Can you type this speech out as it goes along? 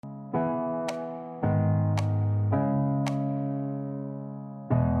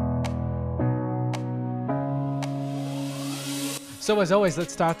So as always,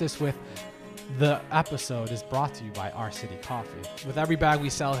 let's start this with the episode is brought to you by Our City Coffee. With every bag we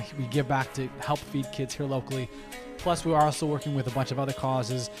sell, we give back to help feed kids here locally. Plus, we are also working with a bunch of other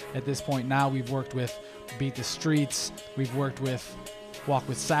causes. At this point now, we've worked with Beat the Streets. We've worked with Walk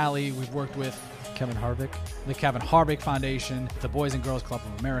with Sally. We've worked with Kevin Harvick. the Kevin Harvick Foundation, the Boys and Girls Club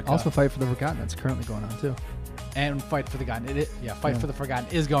of America. Also Fight for the Forgotten. That's currently going on too. And Fight for the Forgotten. Fight for the Forgotten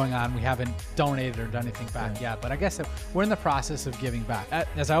is going on. We haven't donated or done anything back yet, but I guess we're in the process of giving back.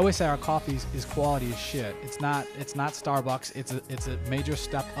 As I always say, our coffee is quality as shit. It's not Starbucks. It's a major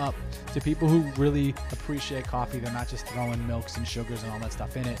step up to people who really appreciate coffee. They're not just throwing milks and sugars and all that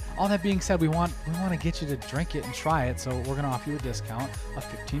stuff in it. All that being said, we want to get you to drink it and try it. So we're going to offer you a discount of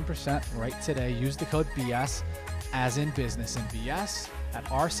 15% right today. Use the code BS, as in business and BS. At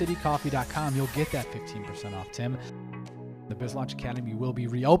ourcitycoffee.com, you'll get that 15% off, Tim. The Biz Launch Academy will be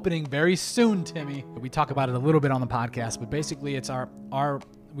reopening very soon, Timmy. We talk about it a little bit on the podcast, but basically it's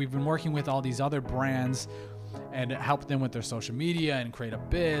we've been working with all these other brands and helped them with their social media and create a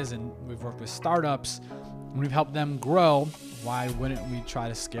biz, and we've worked with startups and we've helped them grow. Why wouldn't we try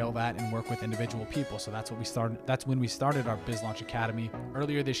to scale that and work with individual people? So that's when we started our Biz Launch Academy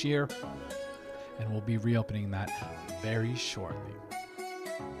earlier this year, and we'll be reopening that very shortly.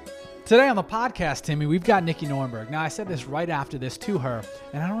 Today on the podcast, Timmy, we've got Nikki Nornberg. Now, I said this right after this to her,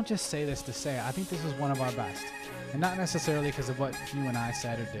 and I don't just say this to say it. I think this is one of our best. And not necessarily because of what you and I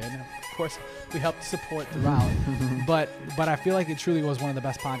said or did. And of course, we helped support throughout. but I feel like it truly was one of the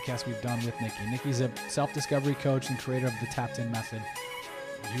best podcasts we've done with Nikki. Nikki's a self-discovery coach and creator of the Tapped In Method.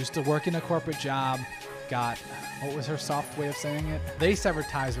 Used to work in a corporate job. What was her soft way of saying it? They severed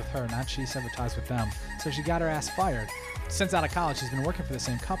ties with her, not she severed ties with them. So she got her ass fired. Since out of college, she's been working for the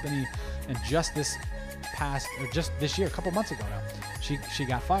same company, and just this year, a couple months ago now, she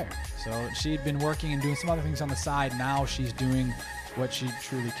got fired. So she'd been working and doing some other things on the side. Now she's doing what she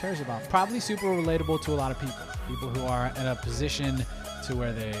truly cares about. Probably super relatable to a lot of people who are in a position to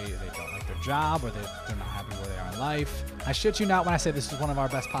where they don't like their job, or they're not happy where they are in life. I shit you not when I say this is one of our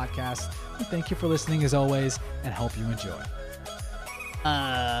best podcasts. And thank you for listening as always, and hope you enjoy.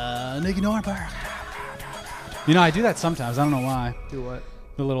 Nikki Nornberg. You know, I do that sometimes. I don't know why. Do what?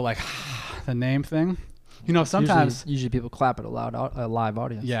 The little the name thing. You know, sometimes usually people clap at a live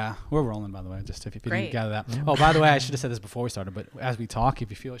audience. Yeah, we're rolling, by the way, just if you didn't gather that. Yeah. Oh, by the way, I should have said this before we started, but as we talk,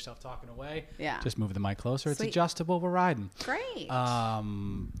 if you feel yourself talking away, just move the mic closer. Sweet. It's adjustable. We're riding. Great.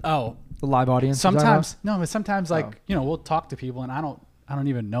 The live audience. Sometimes we'll talk to people and I don't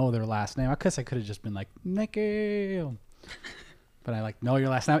even know their last name. I guess I could have just been like Nikki. But I know your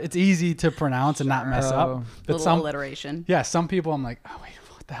last name. It's easy to pronounce and not mess up. But little alliteration. Yeah, some people I'm like, oh wait,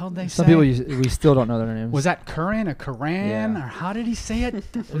 what the hell did they say? Some people we still don't know their names. Was that Curran or Karan? Or how did he say it?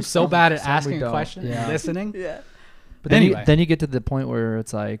 I'm so bad at asking a question, listening. Yeah. But then you get to the point where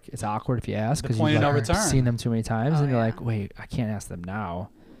it's like it's awkward if you ask because you've seen them too many times, and you're like, wait, I can't ask them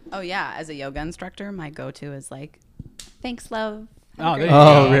now. Oh yeah, as a yoga instructor, my go-to is like, thanks, love. Oh,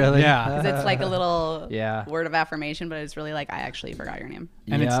 really? Yeah. Because it's like a little word of affirmation, but it's really like, I actually forgot your name.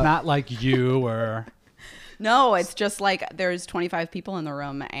 And it's not like you or... No, it's just like there's 25 people in the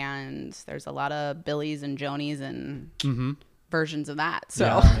room, and there's a lot of Billies and Jonies and versions of that. So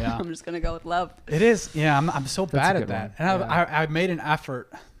I'm just going to go with love. It is. Yeah, I'm so bad at that. And I made an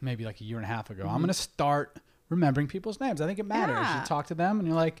effort maybe like a year and a half ago. I'm going to start remembering people's names. I think it matters. Yeah. You talk to them and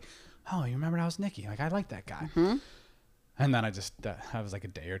you're like, oh, you remember I was Nikki. Like, I like that guy. And then I was like a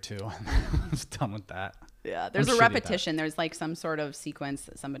day or two and I was done with that. Yeah, there's a repetition. There's like some sort of sequence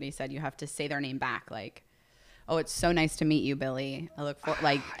that somebody said you have to say their name back. Like, oh, it's so nice to meet you, Billy. I look for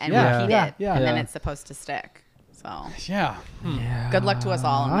repeat it. Yeah. And then it's supposed to stick. So good luck to us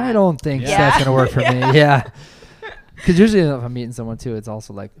all. I don't think that's going to work for me. Yeah. Because usually if I'm meeting someone too, it's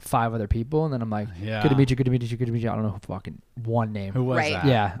also like 5 other people. And then I'm like, good to meet you, good to meet you, good to meet you. I don't know who fucking one name. Who was that?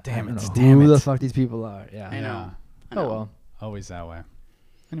 Yeah. Damn it. Who the fuck these people are. Yeah. I know. Oh, well. Always that way.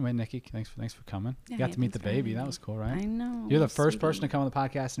 Anyway, Nikki, thanks for coming. You got to meet the baby. That was cool, right? I know. You're the first person to come on the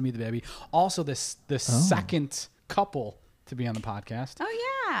podcast and meet the baby. Also, the second couple to be on the podcast.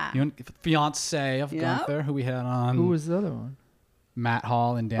 Oh, yeah. You and fiance of Gunther, who we had on. Who was the other one? Matt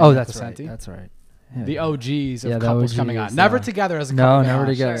Hall and Dan Vicente. That's right. Yeah, the OGs of couples coming on. Never together as a No, couple. never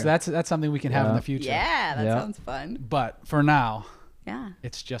together. So that's something we can have in the future. Yeah, that sounds fun. But for now,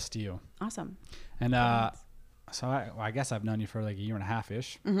 it's just you. Awesome. And so I guess I've known you for like a year and a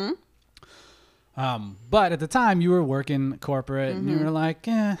half-ish. But at the time, you were working corporate, and you were like,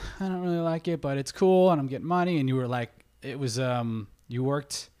 I don't really like it, but it's cool, and I'm getting money. And you were like, it was, you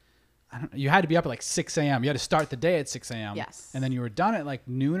worked, you had to be up at like 6 a.m. You had to start the day at 6 a.m. Yes. And then you were done at like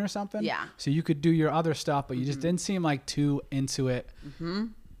noon or something. Yeah. So you could do your other stuff, but you just didn't seem like too into it.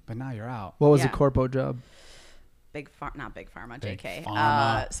 But now you're out. What was the corpo job? Not big pharma, Big JK.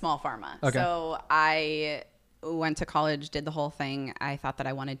 pharma. Small pharma. Okay. So I went to college, did the whole thing. I thought that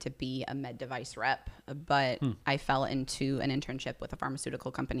I wanted to be a med device rep, but I fell into an internship with a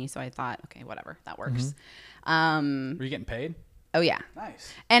pharmaceutical company. So I thought, okay, whatever, that works. Were you getting paid? Oh yeah.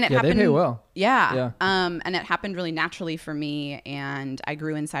 Nice. And it happened. They pay well. Yeah. And it happened really naturally for me, and I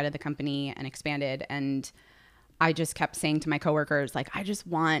grew inside of the company and expanded. And I just kept saying to my coworkers, like, I just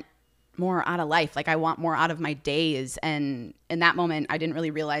want more out of life. Like, I want more out of my days. And in that moment, I didn't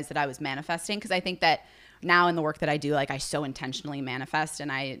really realize that I was manifesting, because I think that now in the work that I do, like, I so intentionally manifest,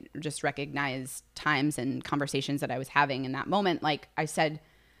 and I just recognize times and conversations that I was having in that moment. Like I said,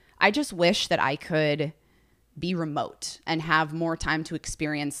 I just wish that I could be remote and have more time to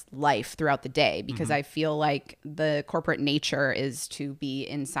experience life throughout the day, because I feel like the corporate nature is to be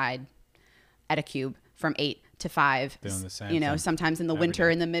inside at a cube from 8 to 5. Doing the same you know, thing sometimes in the winter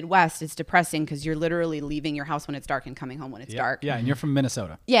day. in the Midwest, it's depressing because you're literally leaving your house when it's dark and coming home when it's dark. Yeah, and you're from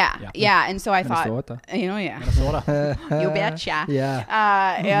Minnesota. Yeah. And so I Minnesota. thought, you know, Minnesota. you betcha.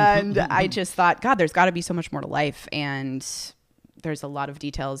 Yeah. And I just thought, God, there's got to be so much more to life. And there's a lot of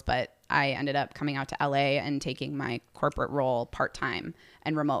details, but I ended up coming out to LA and taking my corporate role part-time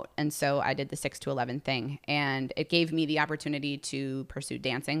and remote. And so I did the 6 to 11 thing, and it gave me the opportunity to pursue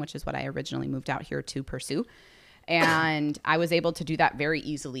dancing, which is what I originally moved out here to pursue. And I was able to do that very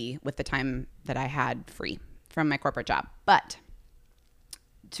easily with the time that I had free from my corporate job. But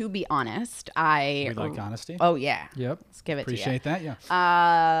to be honest, We like honesty. Oh yeah. Yep. Let's give it Appreciate to you. that.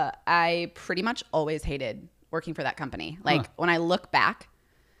 Yeah. I pretty much always hated working for that company. Like when I look back,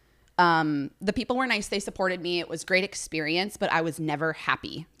 the people were nice. They supported me. It was great experience, but I was never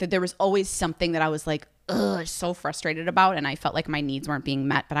happy. That there was always something that I was like, ugh, so frustrated about. And I felt like my needs weren't being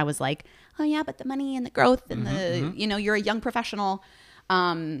met, but I was like, oh yeah, but the money and the growth and the, you know, you're a young professional.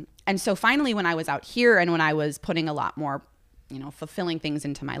 And so finally, when I was out here and when I was putting a lot more, you know, fulfilling things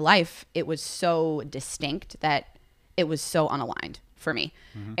into my life, it was so distinct that it was so unaligned for me.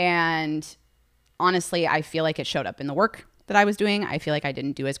 And honestly, I feel like it showed up in the work that I was doing. I feel like I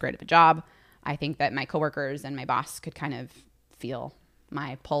didn't do as great of a job. I think that my coworkers and my boss could kind of feel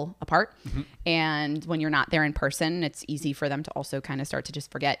my pull apart. And when you're not there in person, it's easy for them to also kind of start to just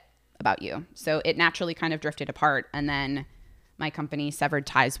forget about you. So it naturally kind of drifted apart. And then my company severed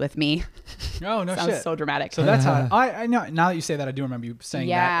ties with me. Oh, no Sounds shit. so dramatic. So that's how I know. Now that you say that, I do remember you saying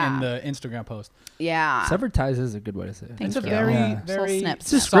that in the Instagram post. Yeah. Severed ties is a good way to say it. Thank It's a you. very, Yeah. very Soul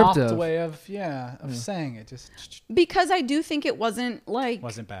snips. It's soft descriptive. way of saying it. Just Because I do think it wasn't like...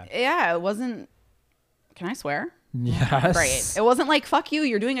 wasn't bad. Yeah, it wasn't... Can I swear? Yes. Great. It wasn't like, fuck you,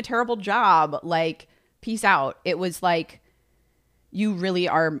 you're doing a terrible job. Like, peace out. It was like, you really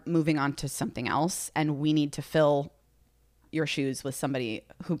are moving on to something else, and we need to fill your shoes with somebody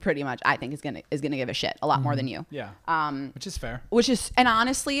who pretty much I think is gonna give a shit a lot more than you. Yeah. Which is fair. And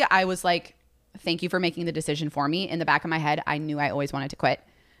honestly, I was like, thank you for making the decision for me. In the back of my head, I knew I always wanted to quit,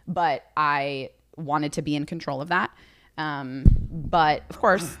 but I wanted to be in control of that. But of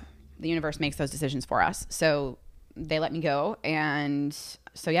course, the universe makes those decisions for us. So they let me go. And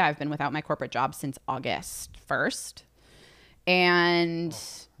so, yeah, I've been without my corporate job since August 1st. And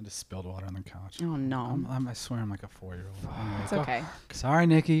I just spilled water on the couch. oh no, I swear I'm like a 4-year-old. Anyway, it's okay. Sorry,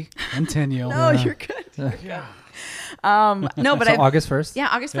 Nikki. Continue. No, you're good. Yeah. No, but So I August 1st? Yeah,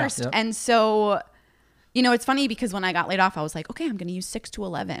 August 1st. Yep. And so, you know, it's funny because when I got laid off, I was like, okay, I'm going to use 6 to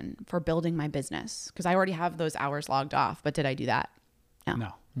 11 for building my business because I already have those hours logged off. But did I do that?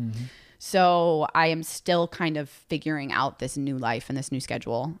 No. So I am still kind of figuring out this new life and this new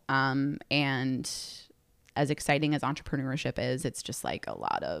schedule. And as exciting as entrepreneurship is, it's just like a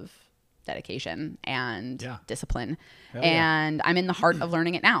lot of dedication and discipline. Hell and I'm in the heart of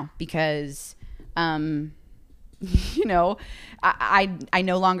learning it now because, you know, I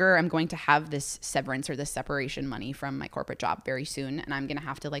no longer am going to have this severance or this separation money from my corporate job very soon. And I'm going to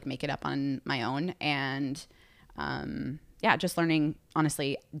have to like make it up on my own. And, yeah, just learning,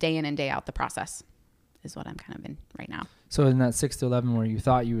 honestly, day in and day out the process is what I'm kind of in right now. So in that 6 to 11 where you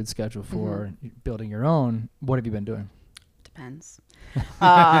thought you would schedule for building your own, what have you been doing? Depends.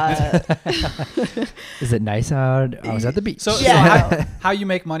 Is it nice out? I was at the beach. So, Yeah. so how you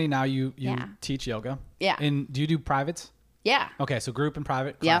make money now, you teach yoga. Yeah. And do you do privates? Yeah. Okay, so group and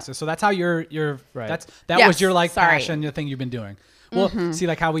private Yeah. classes. So that's how you're Right. that Yes, was your like sorry. passion, your thing you've been doing. Well, see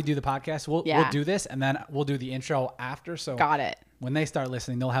like how we do the podcast. We'll Yeah. do this and then we'll do the intro after. So Got it. when they start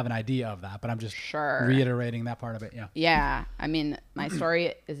listening, they'll have an idea of that. But I'm just reiterating that part of it. Yeah. Yeah. I mean, my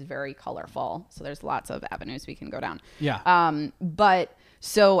story is very colorful, so there's lots of avenues we can go down. Yeah. But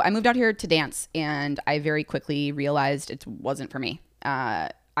so I moved out here to dance, and I very quickly realized it wasn't for me.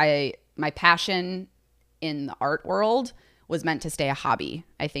 My passion in the art world was meant to stay a hobby.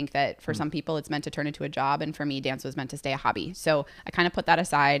 I think that for some people it's meant to turn into a job, and for me dance was meant to stay a hobby. So I kind of put that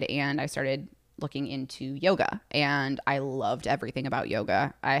aside, and I started looking into yoga, and I loved everything about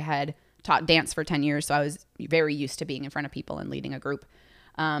yoga. I had taught dance for 10 years, so I was very used to being in front of people and leading a group.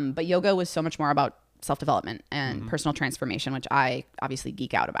 But yoga was so much more about self-development and personal transformation, which I obviously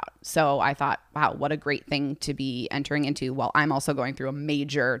geek out about. So I thought, wow, what a great thing to be entering into while I'm also going through a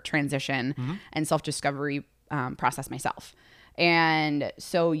major transition and self-discovery process myself. And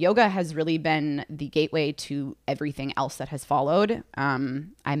so yoga has really been the gateway to everything else that has followed.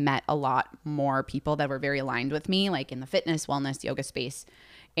 I met a lot more people that were very aligned with me, like in the fitness, wellness, yoga space,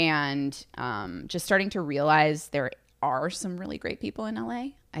 and just starting to realize there are some really great people in LA.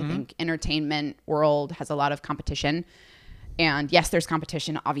 I think entertainment world has a lot of competition. And yes, there's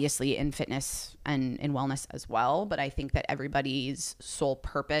competition obviously in fitness and in wellness as well. But I think that everybody's sole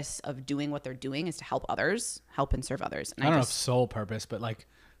purpose of doing what they're doing is to help others, help and serve others. And I don't know if sole purpose, but like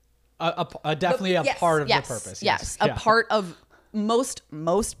definitely a part of the purpose. Yes. A part of most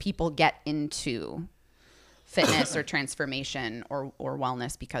people get into fitness or transformation or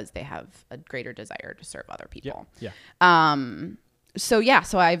wellness because they have a greater desire to serve other people. Yeah.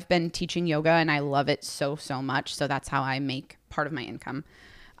 So I've been teaching yoga, and I love it so much. So that's how I make part of my income.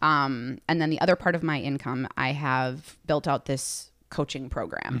 And then the other part of my income, I have built out this coaching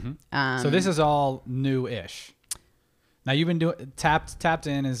program. So this is all new-ish. Now you've been doing tapped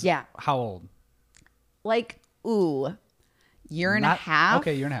in is how old? Like, year and a half.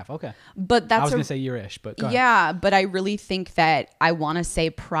 Okay, year and a half. Okay. But that's I was going to say year-ish, but go ahead. Yeah, but I really think that I want to say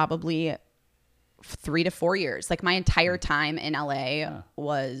probably 3 to 4 years. Like my entire time in LA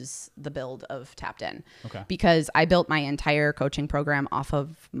was the build of Tapped In. Okay. Because I built my entire coaching program off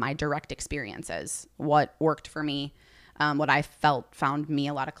of my direct experiences, what worked for me, what I felt found me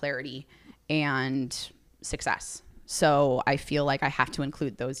a lot of clarity and success. So I feel like I have to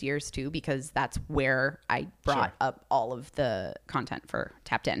include those years too, because that's where I brought up all of the content for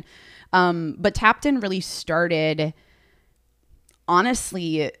Tapped In. But Tapped In really started,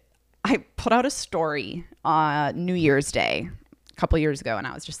 honestly, I put out a story on New Year's Day a couple years ago, and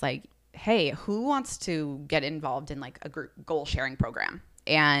I was just like, hey, who wants to get involved in like a group goal sharing program?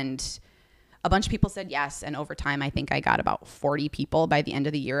 And a bunch of people said yes. And over time, I think I got about 40 people. By the end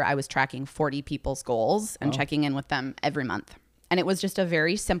of the year, I was tracking 40 people's goals and checking in with them every month. And it was just a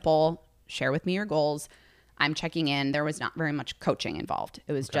very simple, share with me your goals. I'm checking in. There was not very much coaching involved.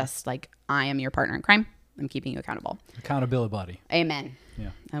 It was just like, I am your partner in crime. I'm keeping you accountable. Accountability buddy. Amen. Yeah.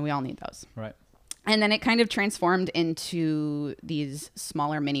 And we all need those. Right. And then it kind of transformed into these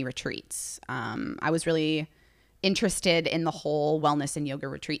smaller mini retreats. I was really interested in the whole wellness and yoga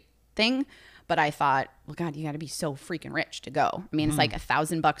retreat thing, but I thought, well, God, you got to be so freaking rich to go. I mean, it's like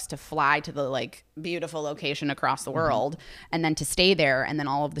 $1,000 to fly to the like beautiful location across the world, and then to stay there, and then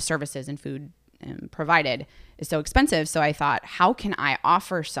all of the services and food provided is so expensive. So I thought, how can I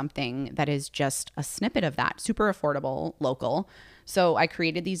offer something that is just a snippet of that, super affordable, local? So I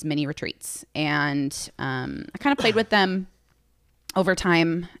created these mini retreats, and I kind of played with them over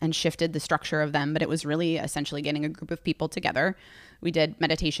time and shifted the structure of them. But it was really essentially getting a group of people together. We did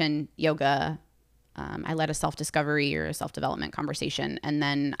meditation, yoga. I led a self-discovery or a self-development conversation, and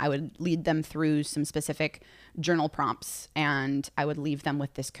then I would lead them through some specific journal prompts, and I would leave them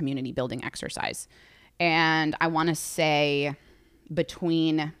with this community building exercise. And I want to say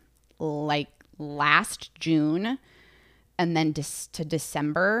between like last June and then to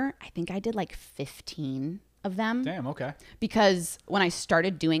December, I think I did like 15 of them. Damn, okay. Because when I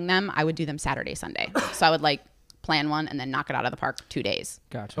started doing them, I would do them Saturday, Sunday. So I would like plan one and then knock it out of the park 2 days.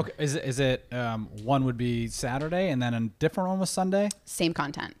 Gotcha. Okay. Is it one would be Saturday and then a different one was Sunday? Same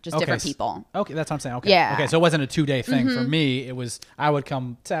content, just different people. Okay, that's what I'm saying. Okay. Yeah. Okay, so it wasn't a 2-day thing. For me, it was I would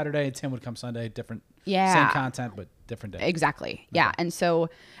come Saturday, Tim would come Sunday, different same content but different day. Exactly. Yeah. Okay.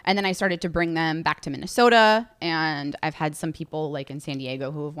 And then I started to bring them back to Minnesota, and I've had some people like in San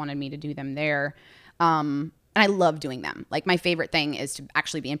Diego who have wanted me to do them there. And I love doing them. Like my favorite thing is to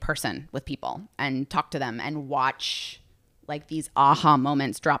actually be in person with people and talk to them and watch like these aha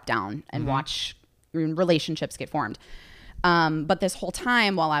moments drop down and watch relationships get formed. But this whole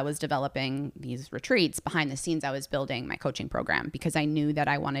time while I was developing these retreats, behind the scenes, I was building my coaching program because I knew that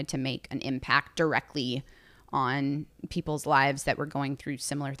I wanted to make an impact directly on people's lives that were going through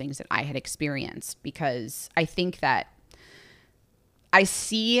similar things that I had experienced. Because I think that I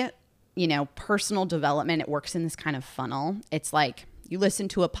see, you know, personal development, it works in this kind of funnel. It's like you listen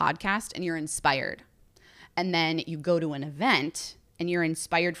to a podcast and you're inspired. And then you go to an event and you're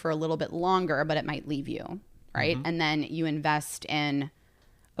inspired for a little bit longer, but it might leave you, right? Mm-hmm. And then you invest in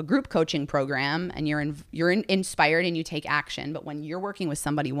a group coaching program and you're inspired and you take action. But when you're working with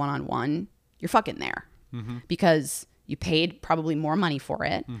somebody one-on-one, you're fucking there because you paid probably more money for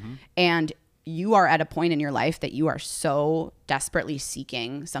it. And you are at a point in your life that you are so desperately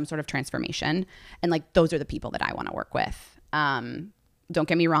seeking some sort of transformation. And like, those are the people that I want to work with. Don't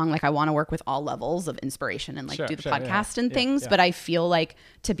get me wrong. Like, I want to work with all levels of inspiration and like do the podcast and things. But I feel like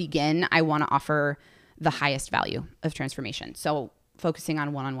to begin, I want to offer the highest value of transformation. So focusing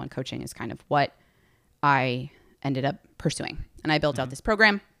on one-on-one coaching is kind of what I ended up pursuing. And I built out this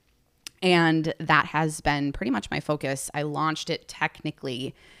program, and that has been pretty much my focus. I launched it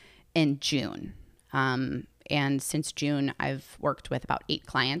technically in June. And since June, I've worked with about 8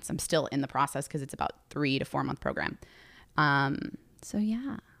 clients. I'm still in the process because it's about 3 to 4 month program. So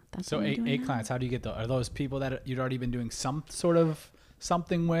yeah, that's so eight clients. How do you get those? Are those people that you'd already been doing some sort of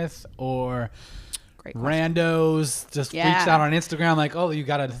something with, or randos just reached out on Instagram like, oh, you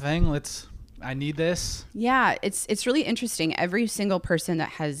got a thing? I need this. Yeah, it's really interesting. Every single person that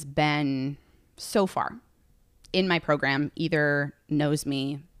has been so far in my program either knows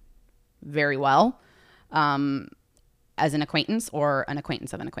me very well as an acquaintance or an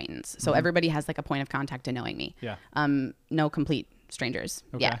acquaintance of an acquaintance. So everybody has like a point of contact to knowing me. Yeah. No complete strangers.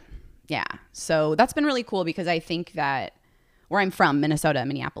 Okay. Yeah. Yeah. So that's been really cool because I think that where I'm from, Minnesota,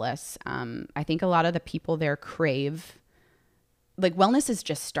 Minneapolis, I think a lot of the people there crave, like, wellness is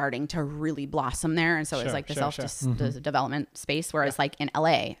just starting to really blossom there. And so it's like the development space, whereas like in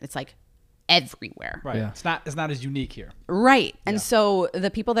LA, it's like everywhere. Right. Yeah. It's not as unique here. Right. And so the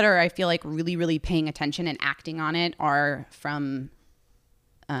people that are, I feel like, really, really paying attention and acting on it are from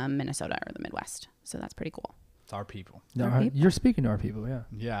Minnesota or the Midwest. So that's pretty cool. It's our people. No, you're speaking to our people. Yeah.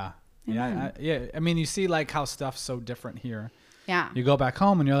 Yeah. Yeah. I mean, you see like how stuff's so different here. Yeah. You go back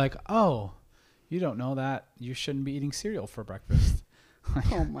home and you're like, oh, you don't know that you shouldn't be eating cereal for breakfast.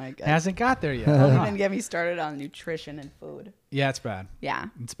 Oh my God. It hasn't got there yet. Don't even get me started on nutrition and food. Yeah, it's bad. Yeah.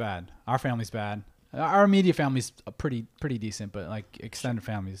 It's bad. Our family's bad. Our immediate family's pretty decent, but like extended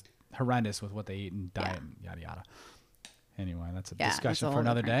family's horrendous with what they eat and diet and yada yada. Anyway, that's a discussion for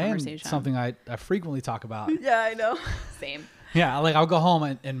another day and something I frequently talk about. Yeah, I know. Same. Yeah, like I'll go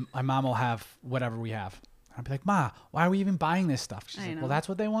home and my mom will have whatever we have. I'll be like, Ma, why are we even buying this stuff? She's like, well, that's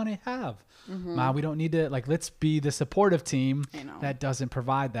what they want to have. Ma, we don't need to, like, let's be the supportive team that doesn't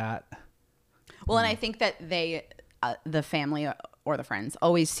provide that. Well, and I think that they, the family or the friends,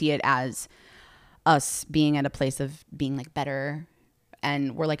 always see it as us being at a place of being like better.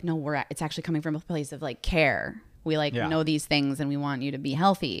 And we're like, no, it's actually coming from a place of like care. We like know these things and we want you to be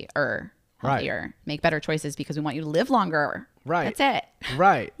healthier, make better choices because we want you to live longer. Right. That's it.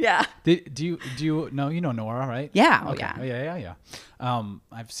 Right. Yeah. Do you know, Nora, right? Yeah. Okay. Oh, yeah. Yeah.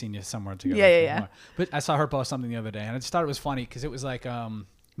 I've seen you somewhere together. Yeah. But I saw her post something the other day and I just thought it was funny because it was like,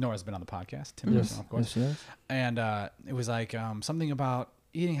 Nora's been on the podcast, Tim, of course. Yes, and it was like something about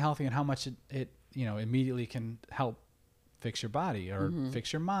eating healthy and how much it immediately can help fix your body or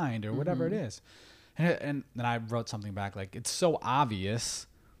fix your mind or whatever it is. And then I wrote something back like, it's so obvious.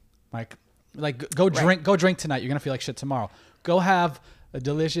 Like go drink tonight. You're gonna feel like shit tomorrow. Go have a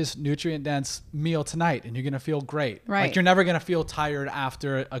delicious, nutrient-dense meal tonight, and you're gonna feel great. Right. Like you're never gonna feel tired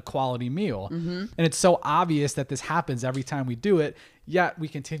after a quality meal. And it's so obvious that this happens every time we do it. Yet we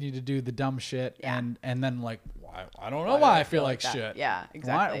continue to do the dumb shit, and then like, I don't know why I feel like shit. Yeah,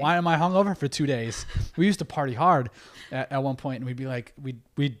 exactly. Why am I hungover for 2 days? We used to party hard at one point, and we'd be like,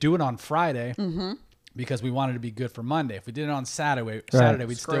 we'd do it on Friday because we wanted to be good for Monday. If we did it on Saturday,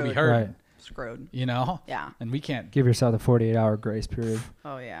 we'd still be hurting. Right. Screwed. You know? Yeah. And we can't give yourself the 48-hour grace period.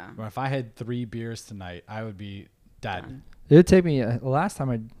 Oh yeah. Or if I had 3 beers tonight, I would be dead. It would take me last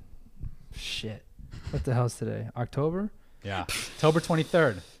time what the hell's today? October? Yeah. October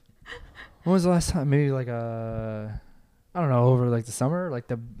 23rd. When was the last time? Maybe like I don't know, over like the summer, like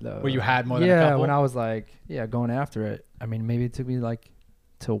the where you had more than a couple? Yeah, when I was like going after it. I mean, maybe it took me like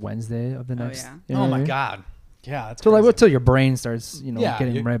till Wednesday of the next. Yeah. You know my God. Yeah, that's so crazy. like till your brain starts,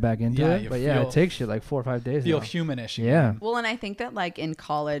 getting right back into it. But it takes you like 4 or 5 days. Feel humanish. Yeah. Well, and I think that like in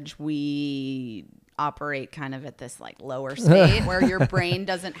college we operate kind of at this like lower state where your brain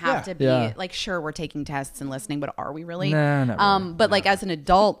doesn't have to be like, sure, we're taking tests and listening, but are we really? Nah, not really. But like as an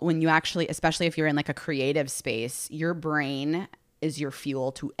adult, when you actually, especially if you're in like a creative space, your brain is your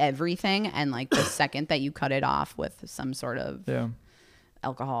fuel to everything. And like the second that you cut it off with some sort of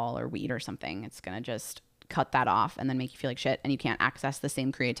alcohol or weed or something, it's going to just cut that off and then make you feel like shit, and you can't access the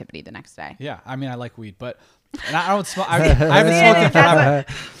same creativity the next day. Yeah, I mean, I like weed, but and I don't smoke. I haven't smoked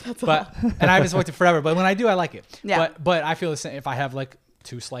it forever, and I haven't smoked it forever. But when I do, I like it. Yeah. But I feel the same if I have like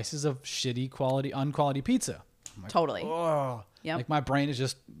 2 slices of shitty quality, unquality pizza. I'm like, totally. Oh, like my brain is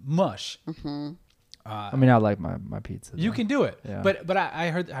just mush. I mean, I like my pizza. You can do it, but I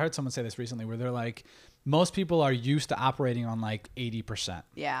heard someone say this recently where they're like, most people are used to operating on like 80%.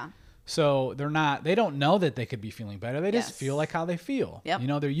 Yeah. So they don't know that they could be feeling better. They just feel like how they feel. Yep. You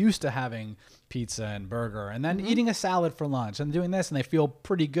know, they're used to having pizza and burger and then eating a salad for lunch and doing this, and they feel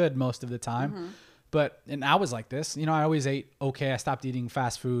pretty good most of the time. And I was like this, you know, I always ate okay. I stopped eating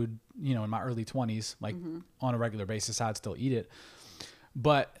fast food, you know, in my early 20s, like on a regular basis. I'd still eat it.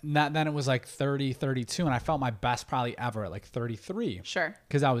 But then it was like 30, 32, and I felt my best probably ever at like 33. Sure.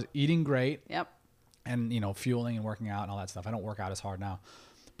 Because I was eating great. Yep. And, you know, fueling and working out and all that stuff. I don't work out as hard now.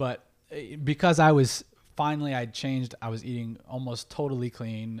 But because I'd changed, I was eating almost totally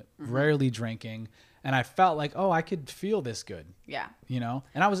clean, rarely drinking. And I felt like, oh, I could feel this good. Yeah. You know?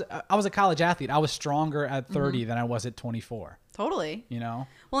 And I was a college athlete. I was stronger at 30 than I was at 24. Totally. You know?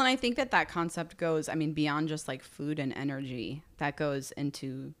 Well, and I think that concept goes, I mean, beyond just like food and energy, that goes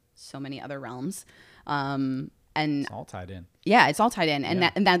into so many other realms. And it's all tied in. Yeah, it's all tied in.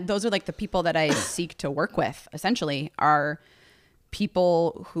 And that those are like the people that I seek to work with, essentially, are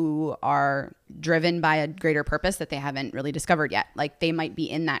people who are driven by a greater purpose that they haven't really discovered yet. Like they might be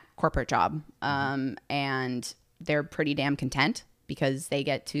in that corporate job and they're pretty damn content because they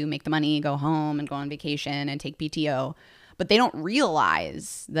get to make the money, go home and go on vacation and take PTO. But they don't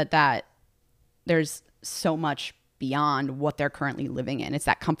realize that there's so much beyond what they're currently living in. It's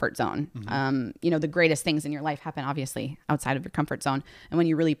that comfort zone. You know, the greatest things in your life happen obviously outside of your comfort zone. And when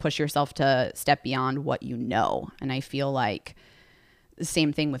you really push yourself to step beyond what you know. And I feel like the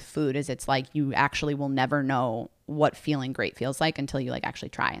same thing with food is it's like you actually will never know what feeling great feels like until you like actually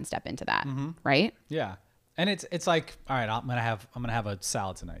try and step into that. Right? Yeah. And it's like, all right, I'm gonna have a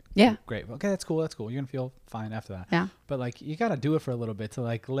salad tonight. Yeah. Great. Okay, that's cool. You're gonna feel fine after that. Yeah. But like you gotta do it for a little bit to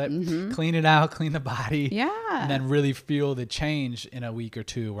like clean it out, clean the body. Yeah. And then really feel the change in a week or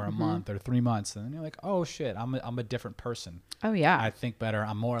 2 or a month or 3 months. And then you're like, oh shit, I'm a different person. Oh yeah. I think better.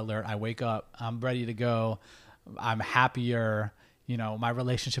 I'm more alert. I wake up. I'm ready to go. I'm happier. You know, my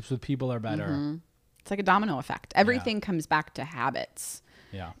relationships with people are better. It's like a domino effect. Everything comes back to habits.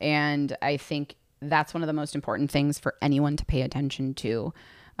 Yeah. And I think that's one of the most important things for anyone to pay attention to,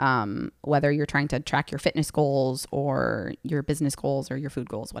 whether you're trying to track your fitness goals or your business goals or your food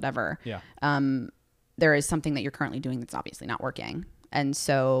goals, whatever. Yeah. There is something that you're currently doing that's obviously not working. And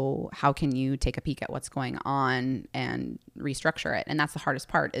so how can you take a peek at what's going on and restructure it? And that's the hardest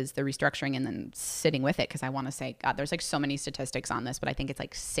part is the restructuring and then sitting with it. Cause I want to say, God, there's like so many statistics on this, but I think it's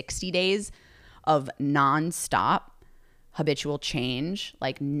like 60 days of nonstop habitual change,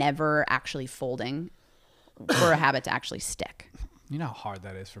 like never actually folding for a habit to actually stick. You know how hard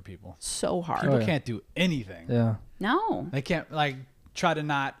that is for people. So hard. People can't do anything. Yeah. No. They can't like try to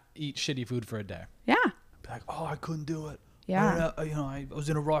not eat shitty food for a day. Yeah. Be like, oh, I couldn't do it. Yeah. I was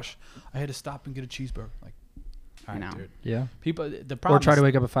in a rush. I had to stop and get a cheeseburger. Like, all right, dude. Yeah. People, the problem. Or try to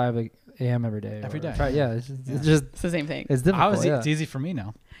wake up at 5 a.m. every day. Every day. It's just it's the same thing. It's difficult. It's easy for me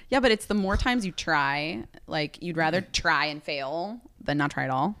now. Yeah, but it's the more times you try, like you'd rather try and fail than not try at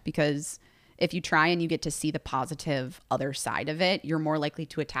all, because if you try and you get to see the positive other side of it, you're more likely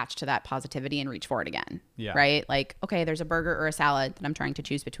to attach to that positivity and reach for it again. Yeah. Right? Like, okay, there's a burger or a salad that I'm trying to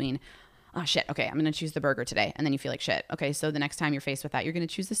choose between. Oh shit, okay, I'm gonna choose the burger today. And then you feel like shit. Okay, so the next time you're faced with that, you're gonna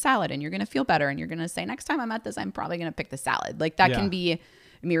choose the salad and you're gonna feel better and you're gonna say, next time I'm at this, I'm probably gonna pick the salad. Like that can be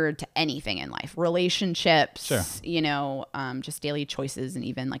mirrored to anything in life, relationships, you know, just daily choices, and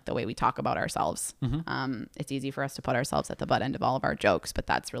even like the way we talk about ourselves. It's easy for us to put ourselves at the butt end of all of our jokes, but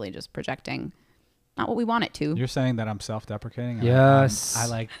that's really just projecting not what we want it to. You're saying that I'm self-deprecating? Yes.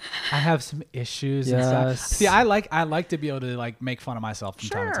 I have some issues and stuff. See, I like to be able to like make fun of myself from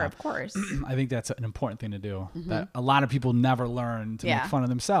time to time. Of course. I think that's an important thing to do that a lot of people never learn to make fun of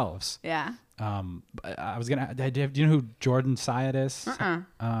themselves. Yeah. I was gonna. Do you know who Jordan Syatt is? You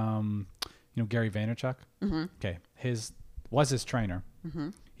know Gary Vaynerchuk. Okay, was his trainer.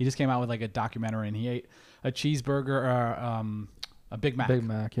 He just came out with like a documentary, and he ate a cheeseburger or a Big Mac.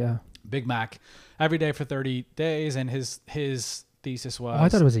 Big Mac every day for 30 days, and his thesis was. Oh, I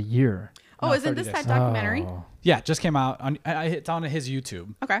thought it was a year. Oh, no, isn't this that documentary? Oh. Yeah, it just came out on. It's on his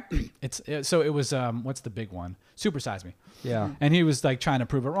YouTube. Okay. So it was what's the big one? Super Size Me. Yeah. And he was like trying to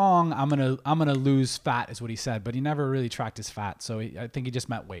prove it wrong. I'm gonna lose fat is what he said, but he never really tracked his fat. So I think he just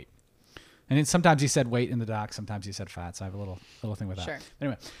meant weight. And then sometimes he said weight in the doc, sometimes he said fat. So I have a little thing with that. Sure.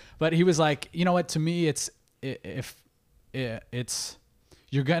 Anyway, but he was like, you know what? To me, it's you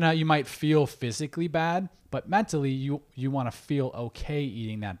might feel physically bad, but mentally you want to feel okay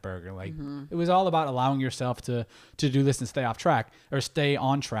eating that burger. Like it was all about allowing yourself to do this and stay off track or stay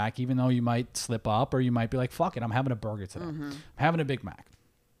on track, even though you might slip up or you might be like, fuck it, I'm having a burger today. I'm having a Big Mac,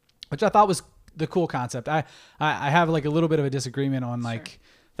 which I thought was the cool concept. I have like a little bit of a disagreement on like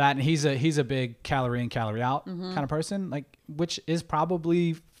that. And he's a big calorie in, calorie out kind of person, like, which is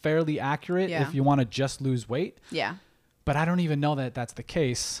probably fairly accurate if you want to just lose weight. Yeah. But I don't even know that that's the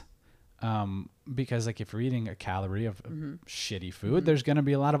case. Because like if you're eating a calorie of shitty food, there's going to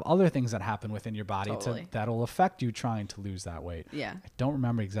be a lot of other things that happen within your body that'll affect you trying to lose that weight. Yeah. I don't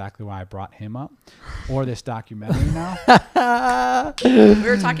remember exactly why I brought him up or this documentary now. We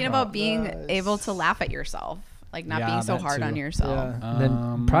were talking about being able to laugh at yourself, like not being so hard on yourself. Yeah. And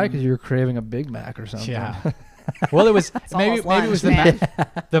then probably because you were craving a Big Mac or something. Yeah. Well, it was maybe it was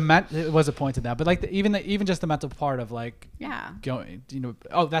it was a point to that, but like even just the mental part of like going,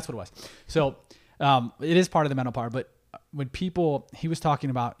 that's what it was. So it is part of the mental part, but when he was talking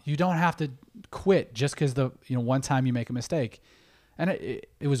about, you don't have to quit just because one time you make a mistake. And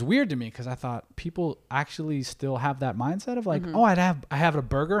it was weird to me because I thought people actually still have that mindset of like, oh, I have a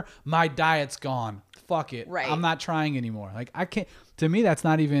burger, my diet's gone, fuck it, right. I'm not trying anymore. Like I can't. To me, that's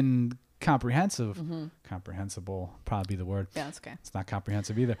not even comprehensible, probably the word. Yeah, that's okay. It's not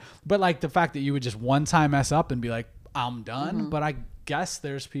comprehensive either. But like the fact that you would just one time mess up and be like, I'm done. But I guess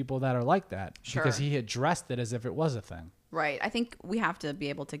there's people that are like that because he addressed it as if it was a thing. Right. I think we have to be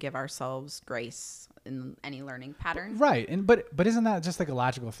able to give ourselves grace in any learning pattern. Right. And but isn't that just like a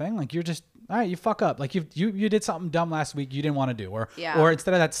logical thing? Like you're just, all right, you fuck up. Like you did something dumb last week you didn't want to do, or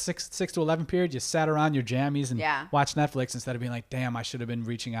instead of that 6 to 11 period, you sat around your jammies and watched Netflix instead of being like, damn, I should have been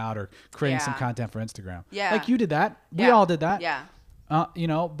reaching out or creating some content for Instagram. Yeah. Like you did that. We all did that. Yeah.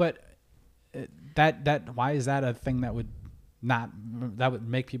 But that why is that a thing that would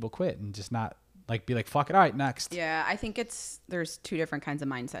make people quit and just not like be like, fuck it, all right, next. Yeah, I think there's two different kinds of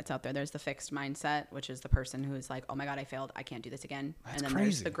mindsets out there. There's the fixed mindset, which is the person who's like, oh my God, I failed, I can't do this again. That's and then crazy.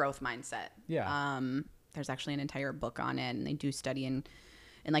 There's the growth mindset. Yeah. There's actually an entire book on it, and they do study in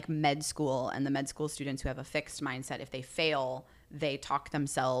like med school, and the med school students who have a fixed mindset, if they fail, they talk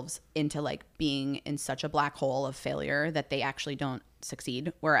themselves into like being in such a black hole of failure that they actually don't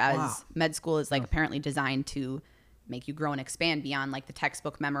succeed. Whereas med school is like apparently designed to make you grow and expand beyond like the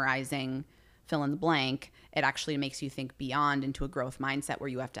textbook memorizing, fill in the blank. It actually makes you think beyond into a growth mindset where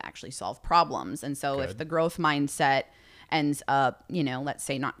you have to actually solve problems. And so if the growth mindset ends up, let's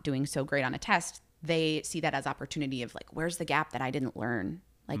say not doing so great on a test, they see that as opportunity of like, where's the gap that I didn't learn?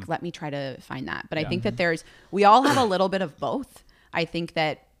 Like, let me try to find that. But I think that we all have a little bit of both. I think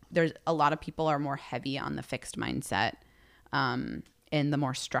that there's a lot of people are more heavy on the fixed mindset in the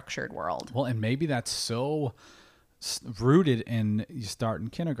more structured world. Well, and maybe that's so rooted in you start in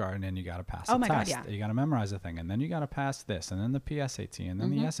kindergarten and you got to pass a test. God, yeah. You got to memorize a thing, and then you got to pass this, and then the PSAT, and then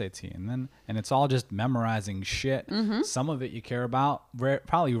the SAT, and it's all just memorizing shit. Some of it you care about.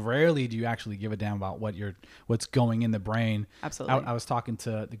 Probably rarely do you actually give a damn about what's going in the brain. Absolutely. I was talking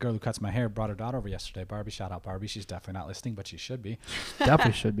to the girl who cuts my hair, brought her daughter over yesterday. Barbie, shout out Barbie. She's definitely not listening, but she should be.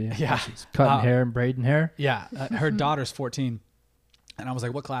 Definitely should be. Yeah, she's cutting hair and braiding hair. Yeah, her daughter's 14, and I was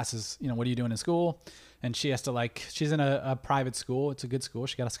like, "What classes? What are you doing in school?" And she has to she's in a private school. It's a good school.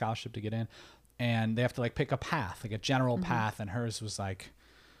 She got a scholarship to get in, and they have to pick a path, like a general path. And hers was like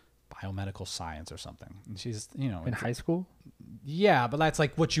biomedical science or something. And she's, in high school. Yeah. But that's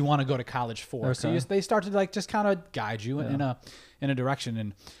like what you want to go to college for. Okay. So they start to just kind of guide you in a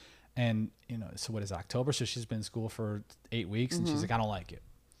direction. And, so what is it, October? So she's been in school for 8 weeks and she's like, I don't like it.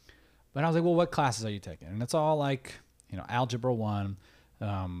 But I was like, well, what classes are you taking? And it's all like, algebra 1,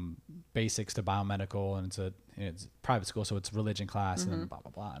 basics to biomedical, and it's private school, so it's religion class, and then blah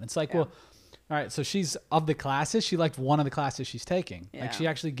blah blah. And it's like, well, all right, so she's of the classes, she liked one of the classes she's taking. Like she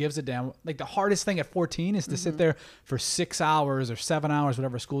actually gives a damn. Like the hardest thing at 14 is to sit there for 6 hours or 7 hours,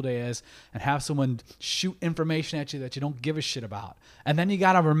 whatever school day is, and have someone shoot information at you that you don't give a shit about, and then you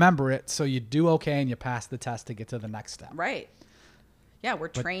got to remember it so you do okay and you pass the test to get to the next step. Right. Yeah, we're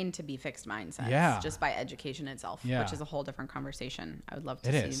trained to be fixed mindsets just by education itself, which is a whole different conversation. I would love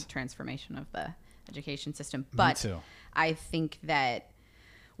to see the transformation of the education system. But I think that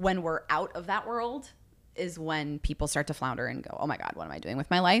when we're out of that world is when people start to flounder and go, oh my God, what am I doing with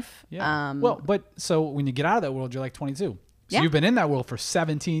my life? Yeah. So when you get out of that world, you're like 22. So you've been in that world for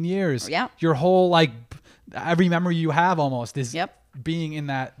 17 years. Yeah. Your whole every memory you have almost is being in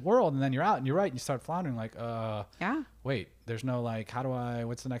that world, and then you're out and you're right. And you start floundering wait, there's no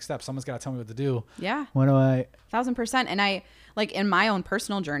what's the next step? Someone's got to tell me what to do. Yeah. What do I? 1000%. And I in my own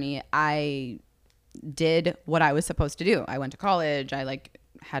personal journey, I did what I was supposed to do. I went to college. I like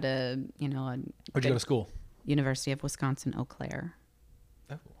had Where'd you go to school? University of Wisconsin, Eau Claire.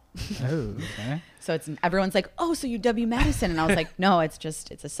 Oh, okay. So everyone's like, oh, so UW-Madison. And I was like, no, it's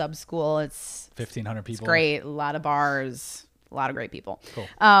a sub school. It's 1,500 people. It's great. A lot of bars, a lot of great people. Cool.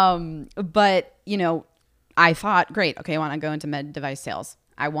 But, I thought, great. Okay, I want to go into med device sales.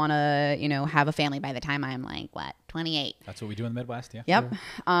 I want to, have a family by the time I'm like, 28. That's what we do in the Midwest, yeah. Yep.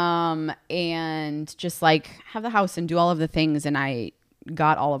 Yeah. And just like have the house and do all of the things. And I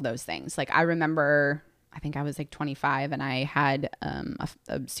got all of those things. Like I remember, I think I was like 25 and I had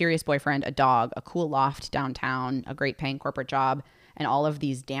a serious boyfriend, a dog, a cool loft downtown, a great paying corporate job, and all of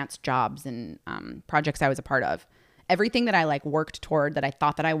these dance jobs and projects I was a part of. Everything that I like worked toward that I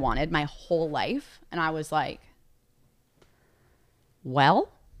thought that I wanted my whole life. And I was like, well,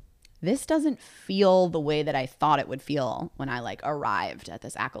 this doesn't feel the way that I thought it would feel when I like arrived at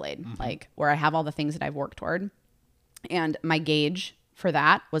this accolade, like where I have all the things that I've worked toward. And my gauge for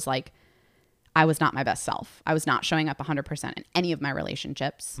that was like, I was not my best self. I was not showing up 100% in any of my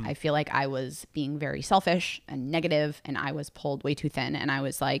relationships. I feel like I was being very selfish and negative, and I was pulled way too thin. And I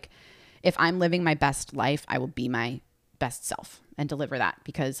was like, if I'm living my best life, I will be my best self and deliver that,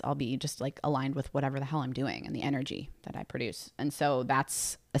 because I'll be just like aligned with whatever the hell I'm doing and the energy that I produce. And so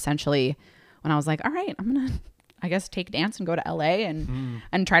that's essentially when I was like, all right, I'm going to, I guess, take dance and go to LA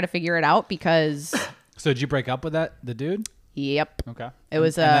and try to figure it out, because. So did you break up with the dude? Yep. Okay. It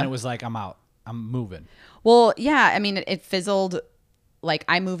was, and then it was like, I'm out. I'm moving. Well, yeah. I mean, it fizzled. Like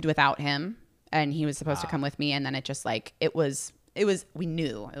I moved without him and he was supposed to come with me. And then it just like, we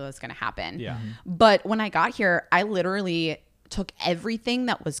knew it was going to happen. Yeah. But when I got here, I literally took everything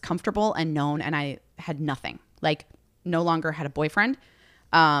that was comfortable and known, and I had nothing. Like no longer had a boyfriend.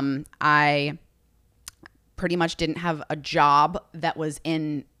 I pretty much didn't have a job that was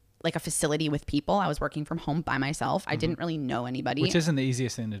in like a facility with people. I was working from home by myself. I didn't really know anybody. Which isn't the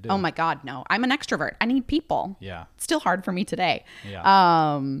easiest thing to do. Oh my God, no. I'm an extrovert. I need people. Yeah. It's still hard for me today.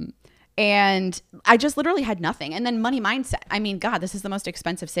 Yeah. And I just literally had nothing. And then money mindset. I mean, God, this is the most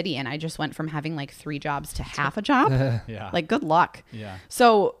expensive city. And I just went from having like 3 jobs to half a job. Yeah. Like good luck. Yeah.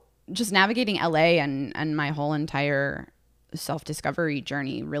 So just navigating LA and my whole entire self-discovery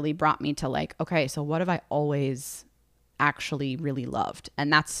journey really brought me to like, okay, so what have I always actually really loved?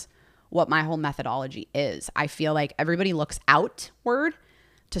 And that's what my whole methodology is. I feel like everybody looks outward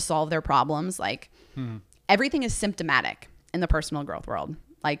to solve their problems. Like everything is symptomatic in the personal growth world.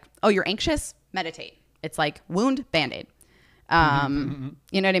 Like, oh, you're anxious? Meditate. It's like wound, Band-Aid.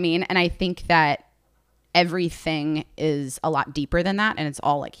 You know what I mean? And I think that everything is a lot deeper than that. And it's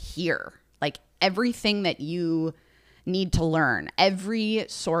all like here. Like everything that you need to learn, every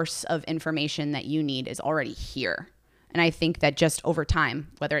source of information that you need is already here. And I think that just over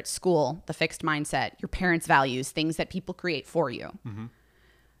time, whether it's school, the fixed mindset, your parents' values, things that people create for you,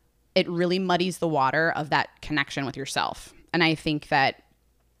 it really muddies the water of that connection with yourself. And I think that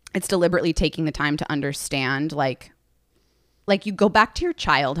it's deliberately taking the time to understand, like you go back to your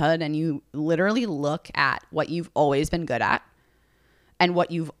childhood and you literally look at what you've always been good at and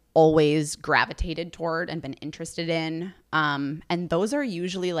what you've always gravitated toward and been interested in. And those are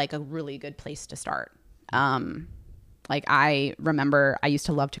usually like a really good place to start. Like I remember I used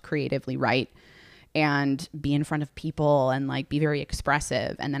to love to creatively write and be in front of people and like be very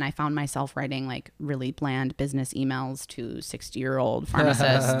expressive. And then I found myself writing like really bland business emails to 60-year-old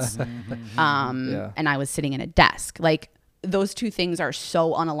pharmacists. And I was sitting in a desk. Like those two things are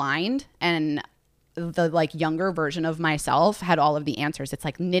so unaligned, and the like younger version of myself had all of the answers. It's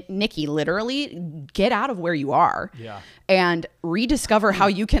like, Nikki, literally get out of where you are and rediscover how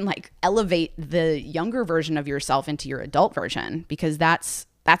you can like elevate the younger version of yourself into your adult version, because that's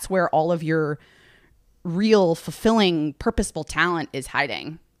where all of your real fulfilling, purposeful talent is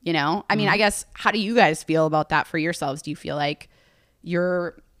hiding. You know, I mean, I guess, how do you guys feel about that for yourselves? Do you feel like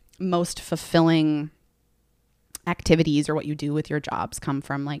your most fulfilling activities or what you do with your jobs come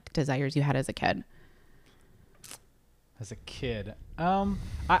from like desires you had as a kid? As a kid,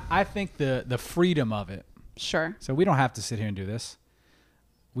 I think the freedom of it. Sure. So we don't have to sit here and do this.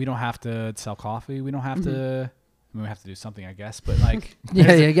 We don't have to sell coffee. We don't have to. I mean, we have to do something, I guess. But like, you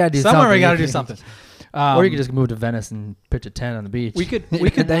gotta do somewhere. Something. We gotta do something. Or you could just move to Venice and pitch a tent on the beach. We could.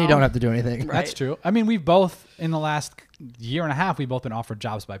 Then you don't have to do anything. Right. That's true. I mean, we've both in the last year and a half, we've both been offered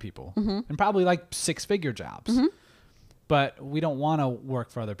jobs by people, and probably like 6-figure jobs. But we don't want to work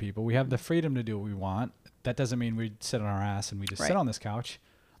for other people. We have the freedom to do what we want. That doesn't mean we sit on our ass and we just sit on this couch.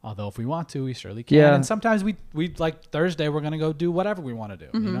 Although if we want to, we surely can. Yeah. And sometimes we like Thursday, we're going to go do whatever we want to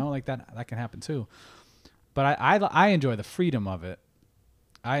do. You know, like that can happen too. But I enjoy the freedom of it.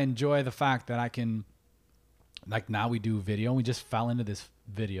 I enjoy the fact that I can, like now we do video. We just fell into this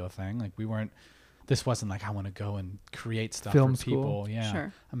video thing. Like this wasn't like I want to go and create stuff film for people. school. Yeah.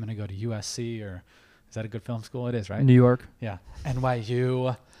 Sure. I'm going to go to USC or is that a good film school? It is, right? New York. Yeah.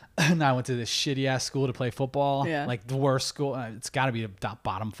 NYU. And I went to this shitty ass school to play football. Yeah. Like the worst school. It's got to be a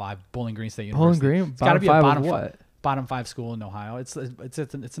bottom 5 Bowling Green State Bowling University. Green? It's got to be a bottom 5 of what? Bottom 5 school in Ohio. It's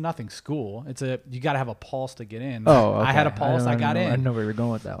a nothing school. You got to have a pulse to get in. Oh, okay. I had a pulse. I got in. I didn't know where you were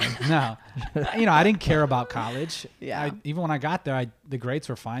going with that one. No, I didn't care about college. Yeah. Even when I got there, the grades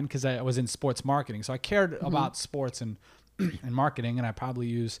were fine because I was in sports marketing. So I cared about sports and marketing, and I probably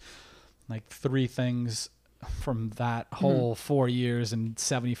use like 3 things from that whole 4 years and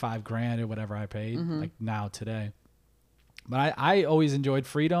 $75,000 or whatever I paid, like now today. But I always enjoyed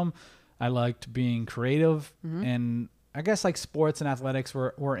freedom. I liked being creative, and I guess like sports and athletics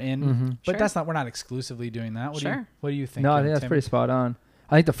were in, but we're not exclusively doing that. What do you think? No, I think that's pretty spot on.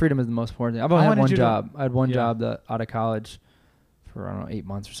 I think the freedom is the most important thing. I've only had one job. I had one job out of college for, I don't know, 8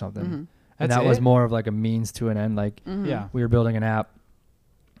 months or something. And that was more of like a means to an end. Like we were building an app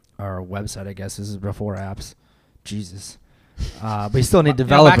or a website, I guess. This is before apps. Jesus. But you still need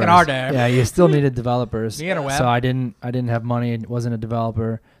developers. Back in our day. Yeah, you still needed developers. You get a web. So I didn't have money and wasn't a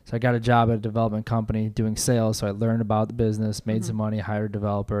developer. So I got a job at a development company doing sales. So I learned about the business, made some money, hired a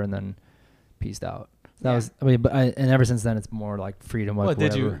developer, and then peaced out. That was, I mean, and ever since then it's more like freedom. Like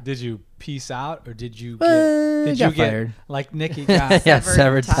did you peace out or did you get fired? Like Nikki got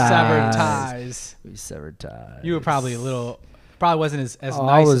severed ties. We severed ties. You were probably wasn't as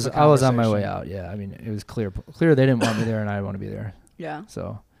nice. I was on my way out. Yeah, I mean, it was clear they didn't want me there, and I didn't want to be there. Yeah.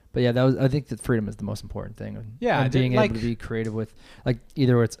 So, but yeah, I think that freedom is the most important thing. Yeah, and being able to be creative with, like,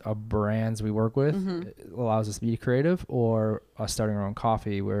 either it's a brands we work with, it allows us to be creative, or us starting our own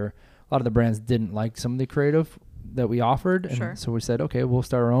coffee, where a lot of the brands didn't like some of the creative that we offered, and so we said, okay, we'll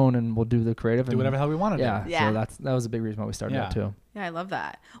start our own and we'll do the creative, do whatever the hell we want to do. Yeah. So that was a big reason why we started that too. Yeah, I love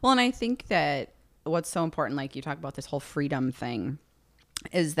that. Well, and I think that what's so important, like you talk about this whole freedom thing,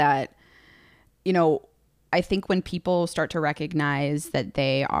 is that, I think when people start to recognize that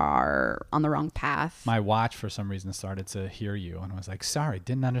they are on the wrong path. My watch for some reason started to hear you, and I was like, sorry,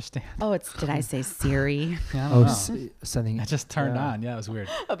 didn't understand. Oh, did I say Siri? Something. I just turned on. Yeah, it was weird.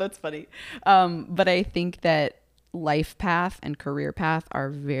 Oh, that's funny. But I think that life path and career path are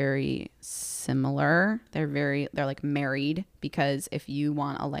very similar. They're like married, because if you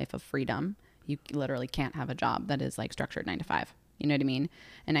want a life of freedom, you literally can't have a job that is like structured 9 to 5. You know what I mean?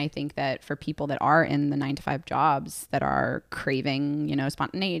 And I think that for people that are in the 9 to 5 jobs that are craving,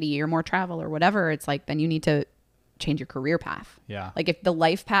 spontaneity or more travel or whatever, it's like, then you need to change your career path. Yeah. Like if the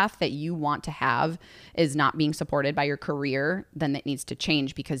life path that you want to have is not being supported by your career, then it needs to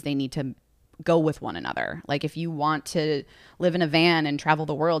change, because they need to go with one another. Like if you want to live in a van and travel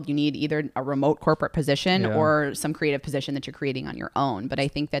the world, you need either a remote corporate position or some creative position that you're creating on your own. But I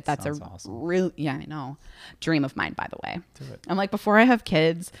think that that's real, I know, dream of mine, by the way. Do it. I'm like, before I have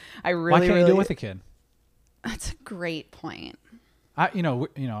kids, I really, why can't you do it with a kid? That's a great point. We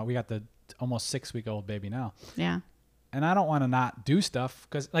got the almost 6-week-old baby now. Yeah. And I don't want to not do stuff,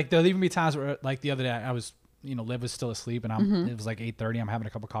 because like there'll even be times where, like the other day I was, Liv was still asleep, and it was like 8:30. I'm having a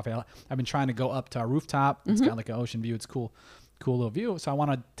cup of coffee. I've been trying to go up to our rooftop. It's got like an ocean view. It's cool little view. So I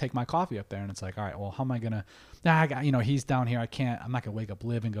want to take my coffee up there, and it's like, all right, well, how am I gonna? I got, he's down here. I'm not gonna wake up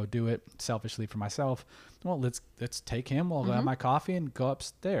Liv and go do it selfishly for myself. Well, let's take him. We'll go have my coffee and go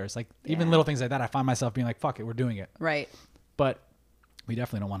upstairs. Like even little things like that, I find myself being like, fuck it, we're doing it. Right. But we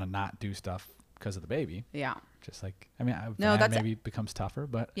definitely don't want to not do stuff because of the baby. Yeah. Just like, that maybe becomes tougher,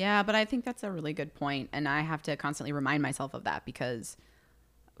 but yeah, but I think that's a really good point, and I have to constantly remind myself of that, because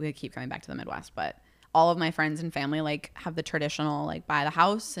we keep coming back to the Midwest, but all of my friends and family like have the traditional like buy the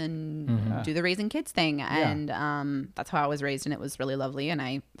house and do the raising kids thing, and that's how I was raised, and it was really lovely, and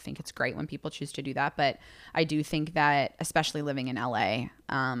I think it's great when people choose to do that. But I do think that, especially living in LA,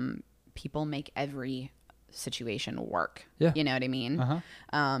 people make every situation work. Yeah. You know what I mean?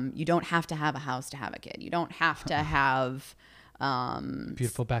 You don't have to have a house to have a kid. You don't have to have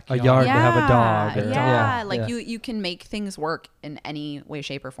beautiful backyard, a yard to have a dog. You can make things work in any way,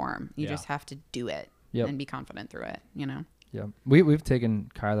 shape, or form. You just have to do it and be confident through it. Yeah, we've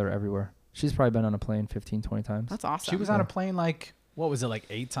taken Kyler everywhere. She's probably been on a plane 15, 20 times. That's awesome. She was on a plane like, what was it, like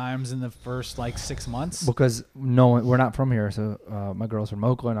 8 times in the first like 6 months? Because we're not from here. So my girl's from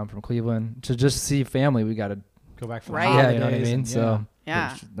Oakland. I'm from Cleveland. To just see family, we got to go back for right. holidays. Yeah, you know what I mean? So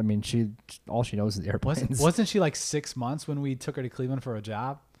yeah. I mean, all she knows is the airplanes. Wasn't she like 6 months when we took her to Cleveland for a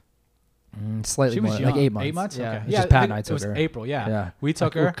job? Slightly she was more, young. like 8 months. 8 months? Yeah. Okay. It's just Pat and I took her. It was April, yeah. Yeah. We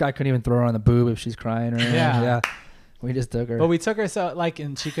took her. I couldn't even throw her on the boob if she's crying or anything. Yeah. We just took her. But we took her so like,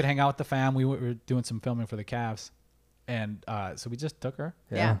 and she could hang out with the fam. We were doing some filming for the Cavs, and so we just took her.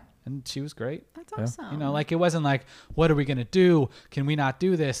 Yeah. And she was great. That's awesome. You know, like it wasn't like, what are we gonna do? Can we not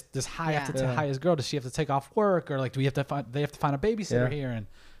do this? Does Hai have to Hai his girl? Does she have to take off work, or like do we have to find? They have to find a babysitter here, and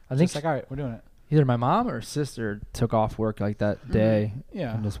I think it's like, all right, we're doing it. Either my mom or sister took off work like that day.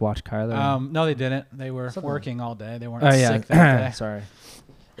 Yeah. And just watched Kyler. No, they didn't. They were working all day. They weren't sick that day. Sorry.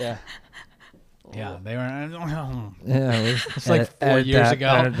 Yeah. Yeah, they were. Yeah, it's like 4 years ago,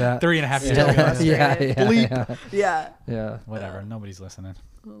 3.5 years ago. Yeah. Whatever. Nobody's listening.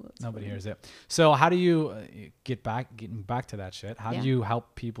 Nobody hears it. So how do you getting back to that shit? How do you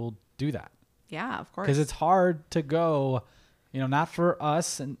help people do that? Yeah, of course. Because it's hard to go, you know, not for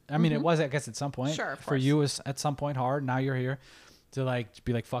us. And I mean, it was, I guess, at some point. Sure, for you, was at some point hard. Now you're here to like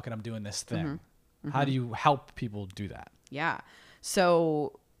be like, fuck it, I'm doing this thing. How do you help people do that? Yeah.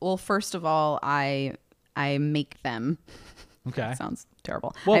 So, well, first of all, I make them. Okay. That sounds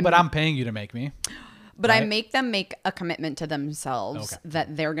terrible. Well, but I'm paying you to make me. But right? I make them make a commitment to themselves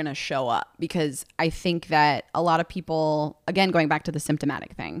that they're going to show up, because I think that a lot of people, again, going back to the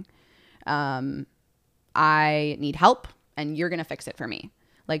symptomatic thing, I need help and you're going to fix it for me.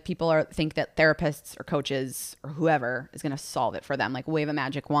 Like people think that therapists or coaches or whoever is going to solve it for them, like wave a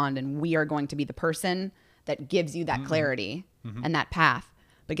magic wand and we are going to be the person that gives you that clarity and that path.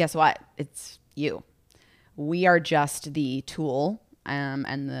 But guess what? It's you. We are just the tool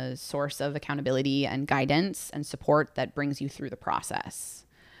and the source of accountability and guidance and support that brings you through the process.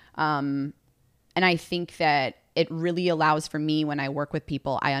 And I think that it really allows for me, when I work with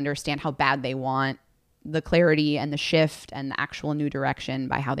people, I understand how bad they want the clarity and the shift and the actual new direction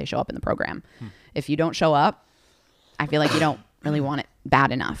by how they show up in the program. If you don't show up, I feel like you don't really want it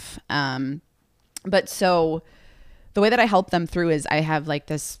bad enough. But so the way that I help them through is I have like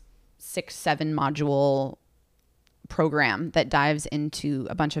this 6-7 module program that dives into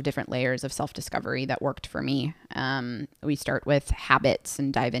a bunch of different layers of self-discovery that worked for me. We start with habits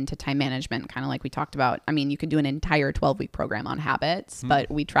and dive into time management, kind of like we talked about. I mean, you could do an entire 12-week program on habits,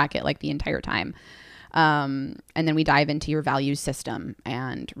 but we track it like the entire time. And then we dive into your values system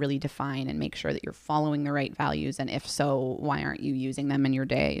and really define and make sure that you're following the right values. And if so, why aren't you using them in your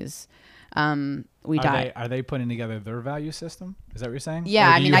days? Are they putting together their value system? Is that what you're saying?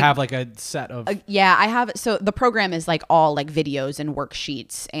 Yeah. Or do you have like a set of? Yeah, I have. So the program is like all like videos and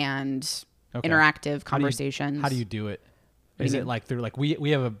worksheets and interactive conversations. How do you do it? Is it like through like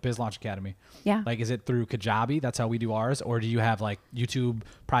we have a Biz Launch Academy? Yeah. Like, is it through Kajabi? That's how we do ours, or do you have like YouTube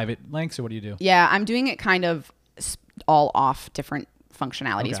private links, or what do you do? Yeah, I'm doing it kind of all off different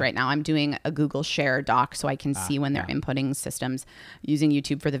functionalities right now. I'm doing a Google Share doc so I can see when they're inputting systems, using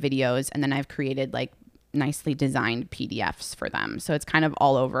YouTube for the videos, and then I've created like nicely designed PDFs for them. So it's kind of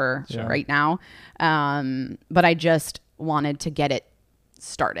all over right now. But I just wanted to get it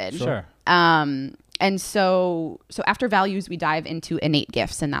started. Sure. And so after values, we dive into innate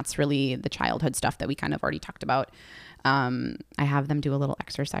gifts, and that's really the childhood stuff that we kind of already talked about. I have them do a little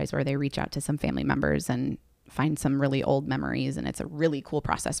exercise where they reach out to some family members and find some really old memories, and it's a really cool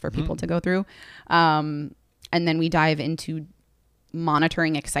process for people to go through. And then we dive into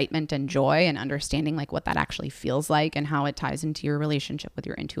monitoring excitement and joy and understanding like what that actually feels like and how it ties into your relationship with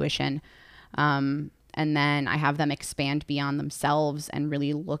your intuition. And then I have them expand beyond themselves and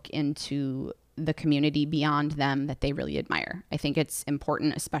really look into the community beyond them that they really admire. I think it's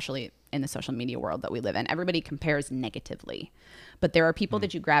important, especially in the social media world that we live in. Everybody compares negatively, but there are people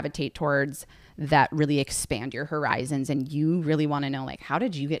that you gravitate towards that really expand your horizons, and you really want to know, like, how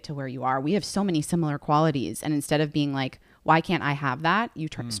did you get to where you are? We have so many similar qualities. And instead of being like, why can't I have that? You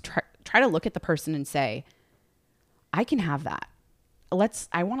try to look at the person and say, I can have that.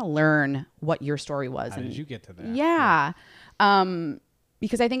 I want to learn what your story was. How did you get to that? Yeah.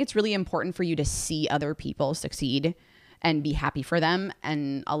 Because I think it's really important for you to see other people succeed and be happy for them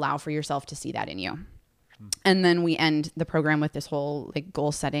and allow for yourself to see that in you. And then we end the program with this whole like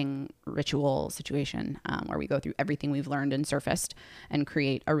goal setting ritual situation where we go through everything we've learned and surfaced and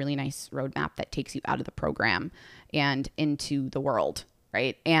create a really nice roadmap that takes you out of the program and into the world,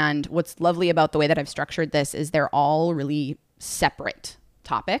 right? And what's lovely about the way that I've structured this is they're all really separate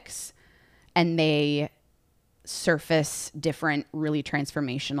topics, and they surface different really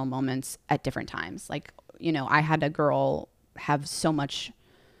transformational moments at different times. Like, you know, I had a girl have so much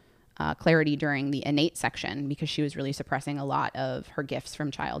clarity during the innate section because she was really suppressing a lot of her gifts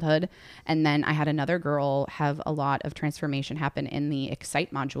from childhood. And then I had another girl have a lot of transformation happen in the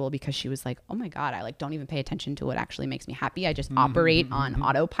excite module because she was like, oh my God, I like don't even pay attention to what actually makes me happy. I just operate on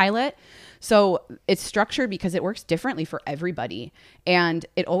autopilot. So it's structured because it works differently for everybody. And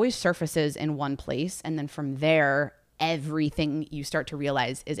it always surfaces in one place. And then from there, everything you start to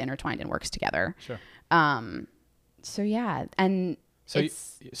realize is intertwined and works together. Sure. So yeah. And so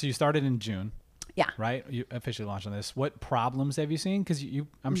you started in June. Yeah. Right. You officially launched on this. What problems have you seen? Cause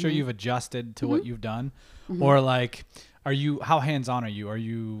I'm sure you've adjusted to what you've done, or like, how hands-on are you? Are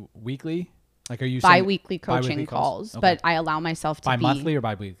you weekly? Like, are you bi-weekly coaching calls? Okay. But I allow myself to bi-monthly or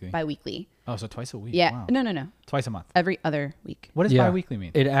bi-weekly? Bi-weekly. Oh, so twice a week. Yeah. Wow. No. Twice a month. Every other week. What does bi-weekly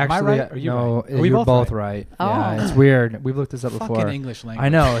mean? It actually, am I right? Are you no, right? you're both right. Oh. Yeah, it's weird. We've looked this up before. Fucking English language. I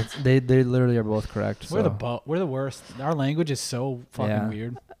know. They literally are both correct. We're the worst. Our language is so fucking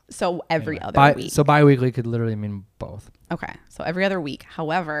weird. So every other week. So bi-weekly could literally mean both. Okay. So every other week.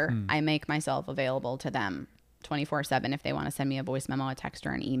 However, I make myself available to them 24/7 if they want to send me a voice memo, a text,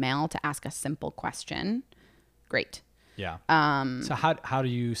 or an email to ask a simple question. Great. Yeah. So how do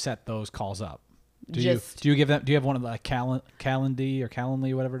you set those calls up? Do you have one of the Calendly or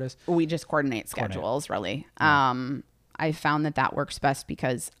Calendly, whatever it is? We just coordinate schedules, really. Yeah. I found that works best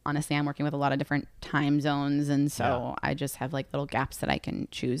because honestly, I'm working with a lot of different time zones. And so I just have like little gaps that I can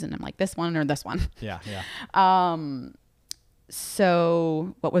choose. And I'm like, this one or this one. Yeah.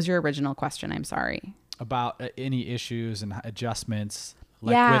 So what was your original question? I'm sorry. About any issues and adjustments.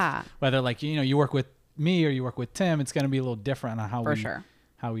 With whether like, you work with me or you work with Tim, it's going to be a little different on how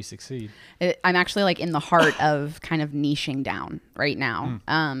we succeed. I'm actually like in the heart of kind of niching down right now.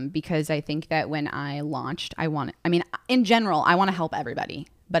 Because I think that when I launched, in general, I want to help everybody,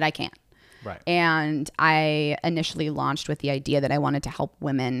 but I can't. Right. And I initially launched with the idea that I wanted to help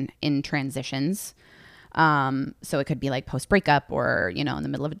women in transitions. So it could be like post breakup or, in the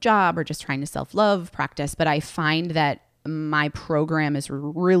middle of a job or just trying to self-love practice. But I find that my program is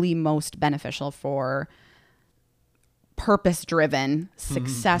really most beneficial for purpose-driven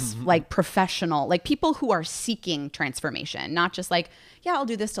success, like professional, like people who are seeking transformation, not just like, I'll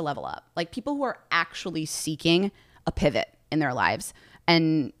do this to level up. Like people who are actually seeking a pivot in their lives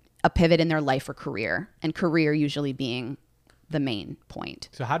and a pivot in their life or career, and career usually being the main point.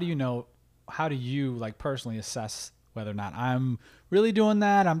 So how do you like personally assess whether or not I'm really doing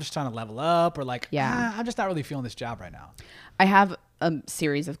that? I'm just trying to level up, or like, I'm just not really feeling this job right now. I have a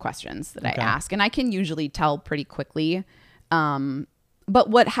series of questions that I ask, and I can usually tell pretty quickly. But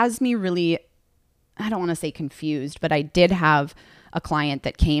what has me really, I don't want to say confused, but I did have a client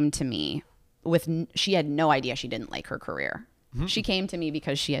that came to me she had no idea she didn't like her career. Mm-hmm. She came to me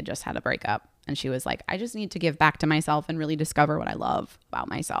because she had just had a breakup, and she was like, I just need to give back to myself and really discover what I love about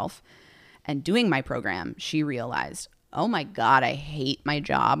myself. And doing my program, she realized, oh my God, I hate my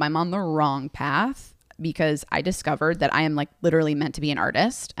job. I'm on the wrong path, because I discovered that I am like literally meant to be an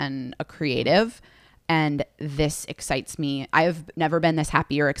artist and a creative. And this excites me. I've never been this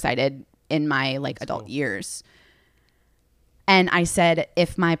happy or excited in my like adult years. And I said,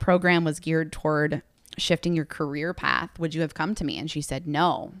 if my program was geared toward shifting your career path, would you have come to me? And she said,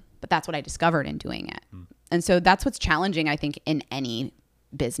 no, but that's what I discovered in doing it. And so that's what's challenging, I think, in any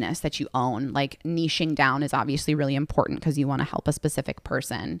business that you own. Like niching down is obviously really important because you want to help a specific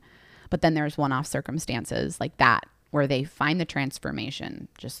person. But then there's one-off circumstances like that where they find the transformation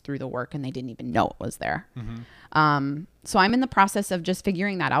just through the work and they didn't even know it was there. Mm-hmm. So I'm in the process of just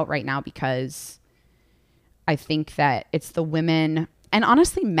figuring that out right now, because I think that it's the women and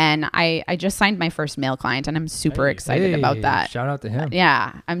honestly men. I just signed my first male client and I'm super excited about that. Shout out to him.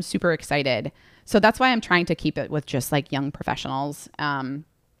 Yeah, I'm super excited. So that's why I'm trying to keep it with just like young professionals.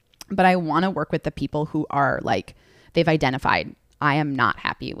 But I want to work with the people who are like, they've identified, I am not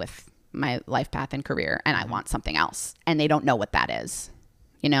happy with my life path and career and I want something else, and they don't know what that is,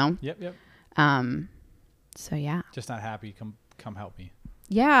 Yep. So yeah, just not happy. Come help me.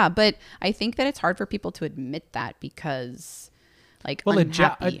 Yeah. But I think that it's hard for people to admit that, because like,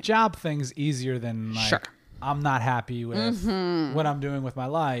 a job thing's easier than like, sure, I'm not happy with what I'm doing with my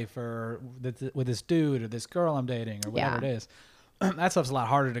life, or with this dude or this girl I'm dating, or whatever it is. That stuff's a lot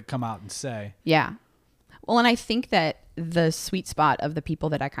harder to come out and say. Yeah. Well, and I think that the sweet spot of the people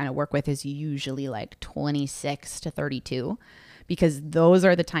that I kind of work with is usually like 26 to 32, because those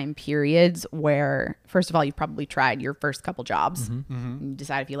are the time periods where, first of all, you've probably tried your first couple jobs, you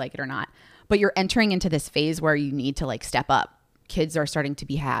decide if you like it or not, but you're entering into this phase where you need to like step up. Kids are starting to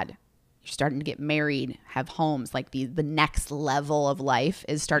be had. You're starting to get married, have homes, like the next level of life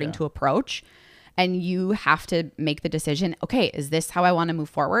is starting to approach, and you have to make the decision, okay, is this how I want to move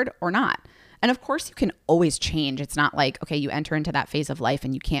forward or not? And of course you can always change. It's not like, okay, you enter into that phase of life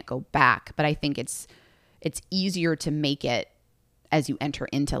and you can't go back. But I think it's easier to make it as you enter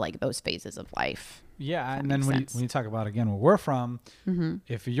into like those phases of life. Yeah. And then when you talk about, again, where we're from,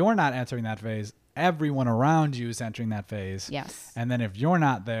 if you're not entering that phase, everyone around you is entering that phase. Yes. And then if you're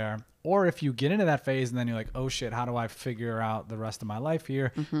not there, or if you get into that phase and then you're like, oh shit, how do I figure out the rest of my life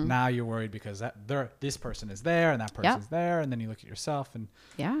here? Now you're worried because this person is there and that person's there. And then you look at yourself and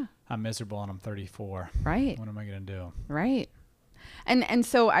I'm miserable and I'm 34. Right. What am I going to do? Right. And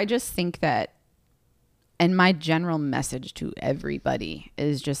so I just think that, and my general message to everybody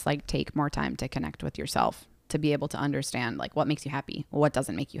is just like, take more time to connect with yourself, to be able to understand like what makes you happy, what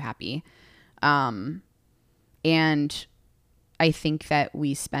doesn't make you happy. And I think that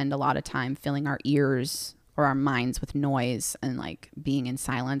we spend a lot of time filling our ears or our minds with noise and like being in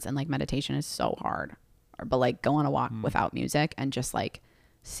silence, and like meditation is so hard. But like go on a walk without music and just like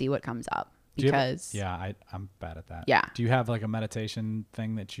see what comes up. Because I'm bad at that. Yeah. Do you have like a meditation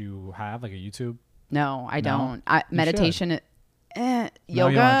thing that you have, like a YouTube? No, I don't. Meditation, yoga. No,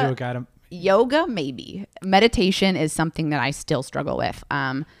 you don't do a guide. Yoga, maybe. Meditation is something that I still struggle with.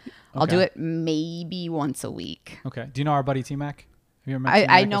 I'll do it maybe once a week. Okay. Do you know our buddy T-Mac? Have you ever met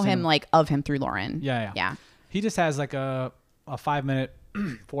I know him like of him through Lauren. Yeah. He just has like a 5-minute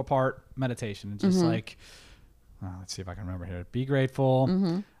 4-part meditation. It's just like, let's see if I can remember here. Be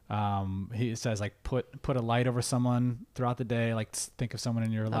grateful. He says like put a light over someone throughout the day. Like think of someone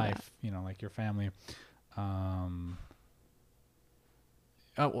in your life, you know, like your family.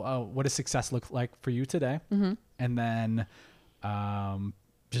 What does success look like for you today? And then,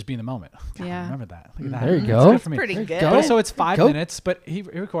 just be in the moment. God, I remember that. Look at that. There you go. That's pretty good. But so it's 5 minutes, but he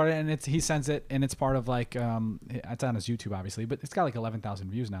recorded it and he sends it, and it's part of like, it's on his YouTube obviously, but it's got like 11,000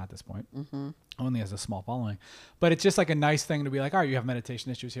 views now at this point. Only has a small following, but it's just like a nice thing to be like, all right, you have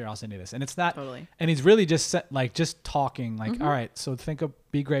meditation issues here, I'll send you this. And it's not, and he's really just just talking like, all right, so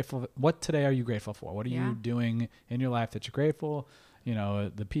be grateful. What today are you grateful for? What are you doing in your life that you're grateful? You know,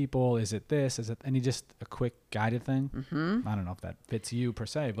 the people, is it this, is it, and he just a quick guided thing. I don't know if that fits you per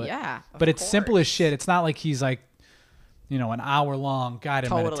se, but but it's simple as shit. It's not like he's like, you know, an hour long guided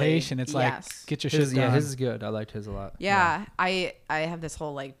meditation. It's like, get your shit done. Yeah, his is good. I liked his a lot. Yeah. I have this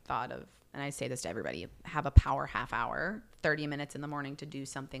whole like thought of, and I say this to everybody, have a power half hour, 30 minutes in the morning to do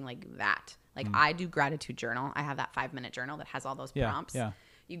something like that. Like I do gratitude journal. I have that 5-minute journal that has all those prompts.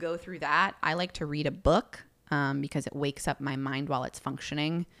 You go through that. I like to read a book. Because it wakes up my mind while it's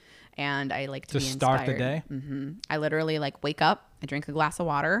functioning, and I like to be inspired. Start the day. I literally like wake up, I drink a glass of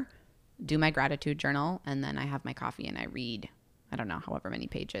water, do my gratitude journal, and then I have my coffee and I read. I don't know, however many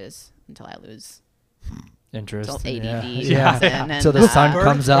pages until I lose interest. Until ADD. Until the sun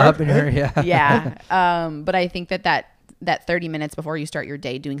comes up and you're but I think that 30 minutes before you start your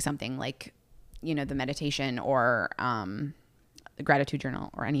day doing something like, you know, the meditation or the gratitude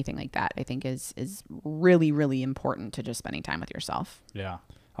journal or anything like that, I think is really, really important to just spending time with yourself. Yeah.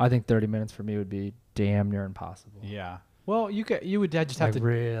 I think 30 minutes for me would be damn near impossible. Yeah. Well, you would just have to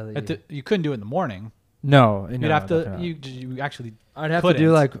really. You couldn't do it in the morning. No, you'd have to. You actually. I'd have to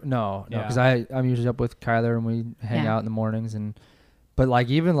do like no, because I'm usually up with Kyler and we hang out in the mornings but like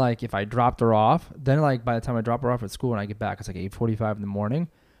even like if I dropped her off, then like by the time I drop her off at school and I get back, it's like 8:45 in the morning.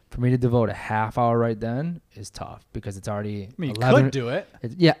 For me to devote a half hour right then is tough because it's already. I mean, 11. You could do it.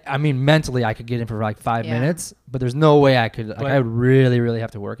 I mean, mentally I could get in for like 5 minutes, but there's no way I could. Like, I would really, really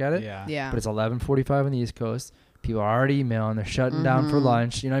have to work at it. Yeah. But it's 11:45 on the East Coast. People are already emailing. They're shutting down for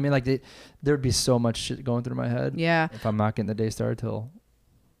lunch. You know what I mean? Like there would be so much shit going through my head. Yeah. If I'm not getting the day started till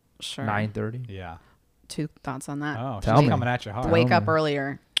 9:30. Yeah. 2 thoughts on that. Oh, she's coming at you hard. Wake up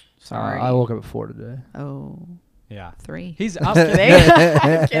earlier. Sorry. I woke up at 4 today. Oh. Yeah. 3. He's up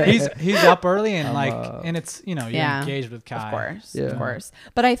today. He's up early and and it's, you know, you're engaged with Kai. Of course.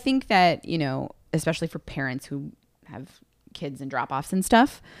 But I think that, you know, especially for parents who have kids and drop-offs and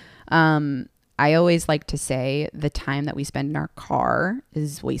stuff, I always like to say the time that we spend in our car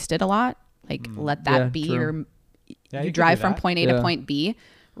is wasted a lot. Like let that be your you drive from point A to point B.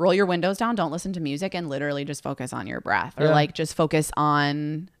 Roll your windows down, don't listen to music, and literally just focus on your breath, or like just focus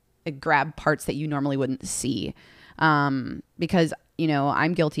on grab parts that you normally wouldn't see. Because, you know,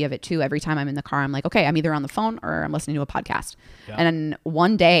 I'm guilty of it too. Every time I'm in the car, I'm like, okay, I'm either on the phone or I'm listening to a podcast. Yeah. And then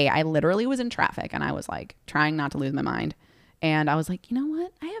one day I literally was in traffic and I was like trying not to lose my mind. And I was like, you know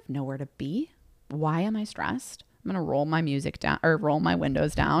what? I have nowhere to be. Why am I stressed? I'm going to roll my music down or roll my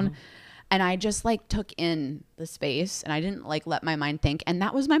windows down. And I just like took in the space and I didn't like let my mind think. And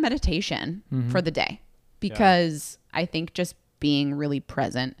that was my meditation for the day, because I think just being really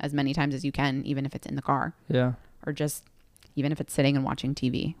present as many times as you can, even if it's in the car. Yeah. Or just even if it's sitting and watching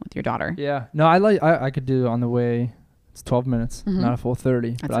TV with your daughter. Yeah. No, I could do on the way. It's 12 minutes, not a full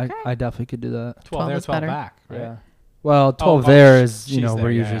 30. That's but okay. I definitely could do that. 12 there, 12 back, right? Yeah. Well, 12 there is, you know,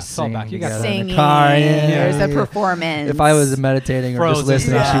 we're usually singing. You got singing. In the car. There's a performance. If I was meditating or just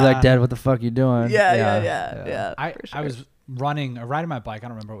listening, she'd be like, Dad, what the fuck are you doing? Yeah. I was riding my bike. I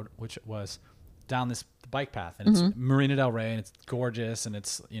don't remember which it was, down this bike path, and it's Marina Del Rey, and it's gorgeous, and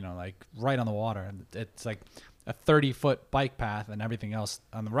it's, you know, like right on the water, and it's like a 30-foot bike path, and everything else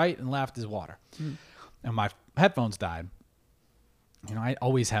on the right and left is water. And my headphones died. You know, I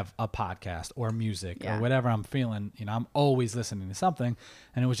always have a podcast or music or whatever I'm feeling. You know, I'm always listening to something,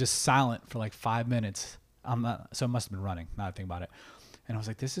 and it was just silent for like 5 minutes. So it must have been running. Now I think about it, and I was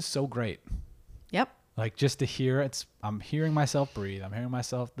like, "This is so great." Yep. Like just to hear it, I'm hearing myself breathe. I'm hearing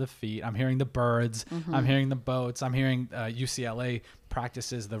the feet. I'm hearing the birds. I'm hearing the boats. I'm hearing UCLA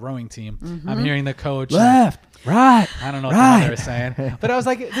practices the rowing team. I'm hearing the coach. Left, right. I don't know what they were saying, but I was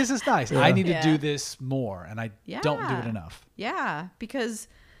like, this is nice. I need to do this more, and I don't do it enough. Yeah, because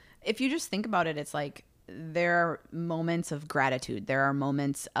if you just think about it, it's like there are moments of gratitude. There are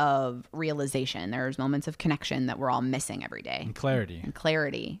moments of realization. There's moments of connection that we're all missing every day. And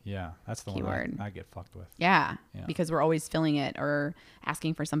clarity. Yeah, that's the one I get fucked with. Yeah, because we're always filling it or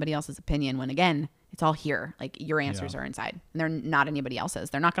asking for somebody else's opinion when, again, it's all here. Like your answers are inside, and they're not anybody else's.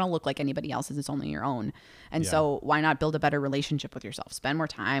 They're not going to look like anybody else's. It's only your own. And so why not build a better relationship with yourself? Spend more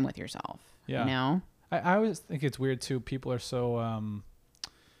time with yourself. Yeah. You know? I always think it's weird too. People are so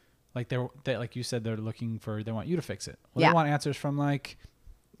like they like you said, they want you to fix it. Well, they want answers from like,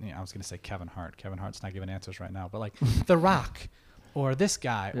 I was gonna say Kevin Hart. Kevin Hart's not giving answers right now, but like The Rock, or this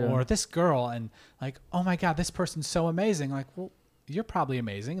guy, or this girl, and like, oh my God, this person's so amazing. Like, well, you're probably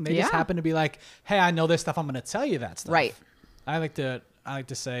amazing, and they just happen to be like, hey, I know this stuff. I'm gonna tell you that stuff. Right. I like to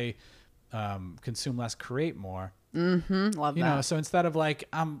say, consume less, create more. Love that. You know, so instead of like,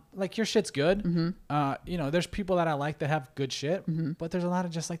 like your shit's good. You know, there's people that I like that have good shit, but there's a lot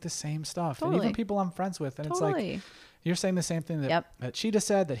of just like the same stuff. And even people I'm friends with, and it's like, you're saying the same thing that she just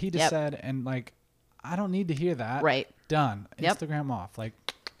said, that he just said, and like, I don't need to hear that. Right. Done. Instagram off. Like,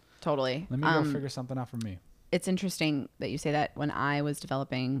 totally. Let me go figure something out for me. It's interesting that you say that. When I was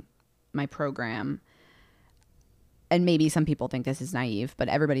developing my program, and maybe some people think this is naive, but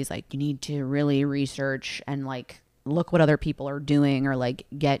everybody's like, you need to really research and like look what other people are doing, or like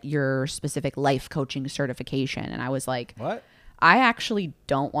get your specific life coaching certification. And I was like, what? I actually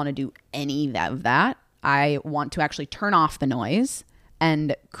don't want to do any of that. I want to actually turn off the noise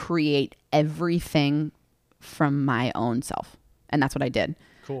and create everything from my own self. And that's what I did.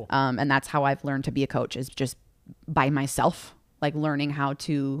 Cool. And that's how I've learned to be a coach, is just by myself, like learning how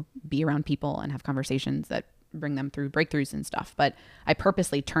to be around people and have conversations that bring them through breakthroughs and stuff. But I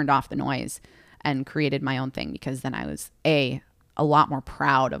purposely turned off the noise and created my own thing, because then I was a lot more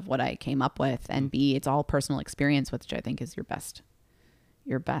proud of what I came up with, and B, it's all personal experience, which I think is your best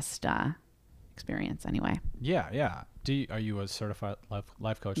experience anyway. Yeah. Are you a certified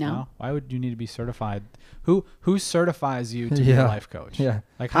life coach now? Why would you need to be certified? Who certifies you to be a life coach? Yeah.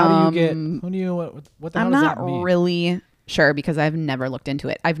 Like, how do you get? Who do you? What the hell does that mean? I'm not really sure, because I've never looked into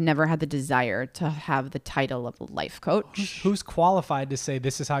it. I've never had the desire to have the title of life coach. Who's qualified to say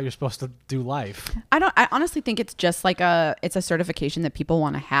this is how you're supposed to do life? I honestly think it's just like it's a certification that people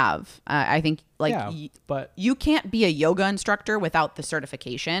want to have. I think like, but you can't be a yoga instructor without the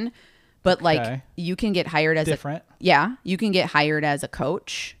certification, but like you can get hired as you can get hired as a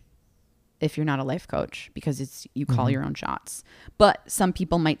coach if you're not a life coach, because you call your own shots. But some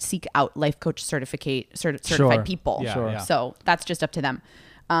people might seek out life coach certified people. Yeah. So that's just up to them.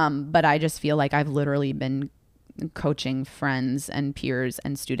 But I just feel like I've literally been coaching friends and peers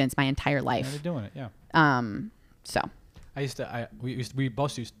and students my entire life. Yeah, they're doing it. Yeah. So we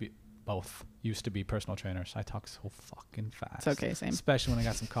both used to be personal trainers. I talk so fucking fast. It's okay, same. Especially when I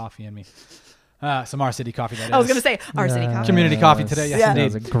got some coffee in me. Some R City coffee, that is. I was going to say R City coffee. Community coffee today. Yes,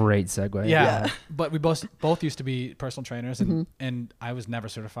 indeed. That was a great segue. Yeah. But we both used to be personal trainers, and I was never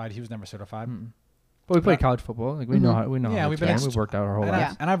certified. He was never certified. But we played college football. Like we know how we've worked out our whole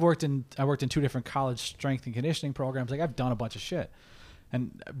life. And I worked in 2 different college strength and conditioning programs. Like, I've done a bunch of shit.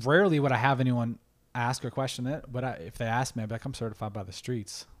 And rarely would I have anyone ask or question it, but if they ask me, I'd be like, I'm certified by the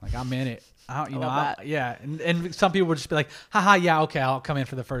streets. Like, I'm in it. And some people would just be like, haha, yeah, okay, I'll come in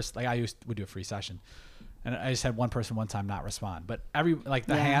for the first. Like, would do a free session, and I just had one person one time not respond, but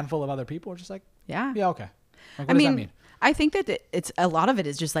handful of other people were just like, yeah, okay. Like, what does that mean? I think that it's a lot of it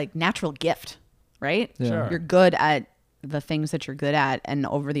is just like natural gift, right? Yeah. Sure. You're good at the things that you're good at, and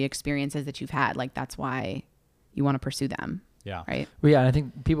over the experiences that you've had, like that's why you want to pursue them. Yeah. Right. Well, yeah, and I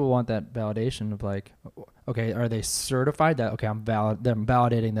think people want that validation of like, okay, are they certified that, okay, I'm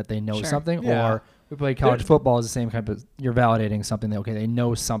validating that they know something, or we play college football is the same kind of, you're validating something that, okay, they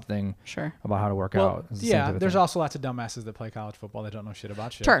know something about how to work out. There's also lots of dumbasses that play college football that don't know shit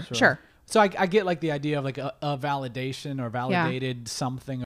about shit. Sure. So I get like the idea of like a validation or validated something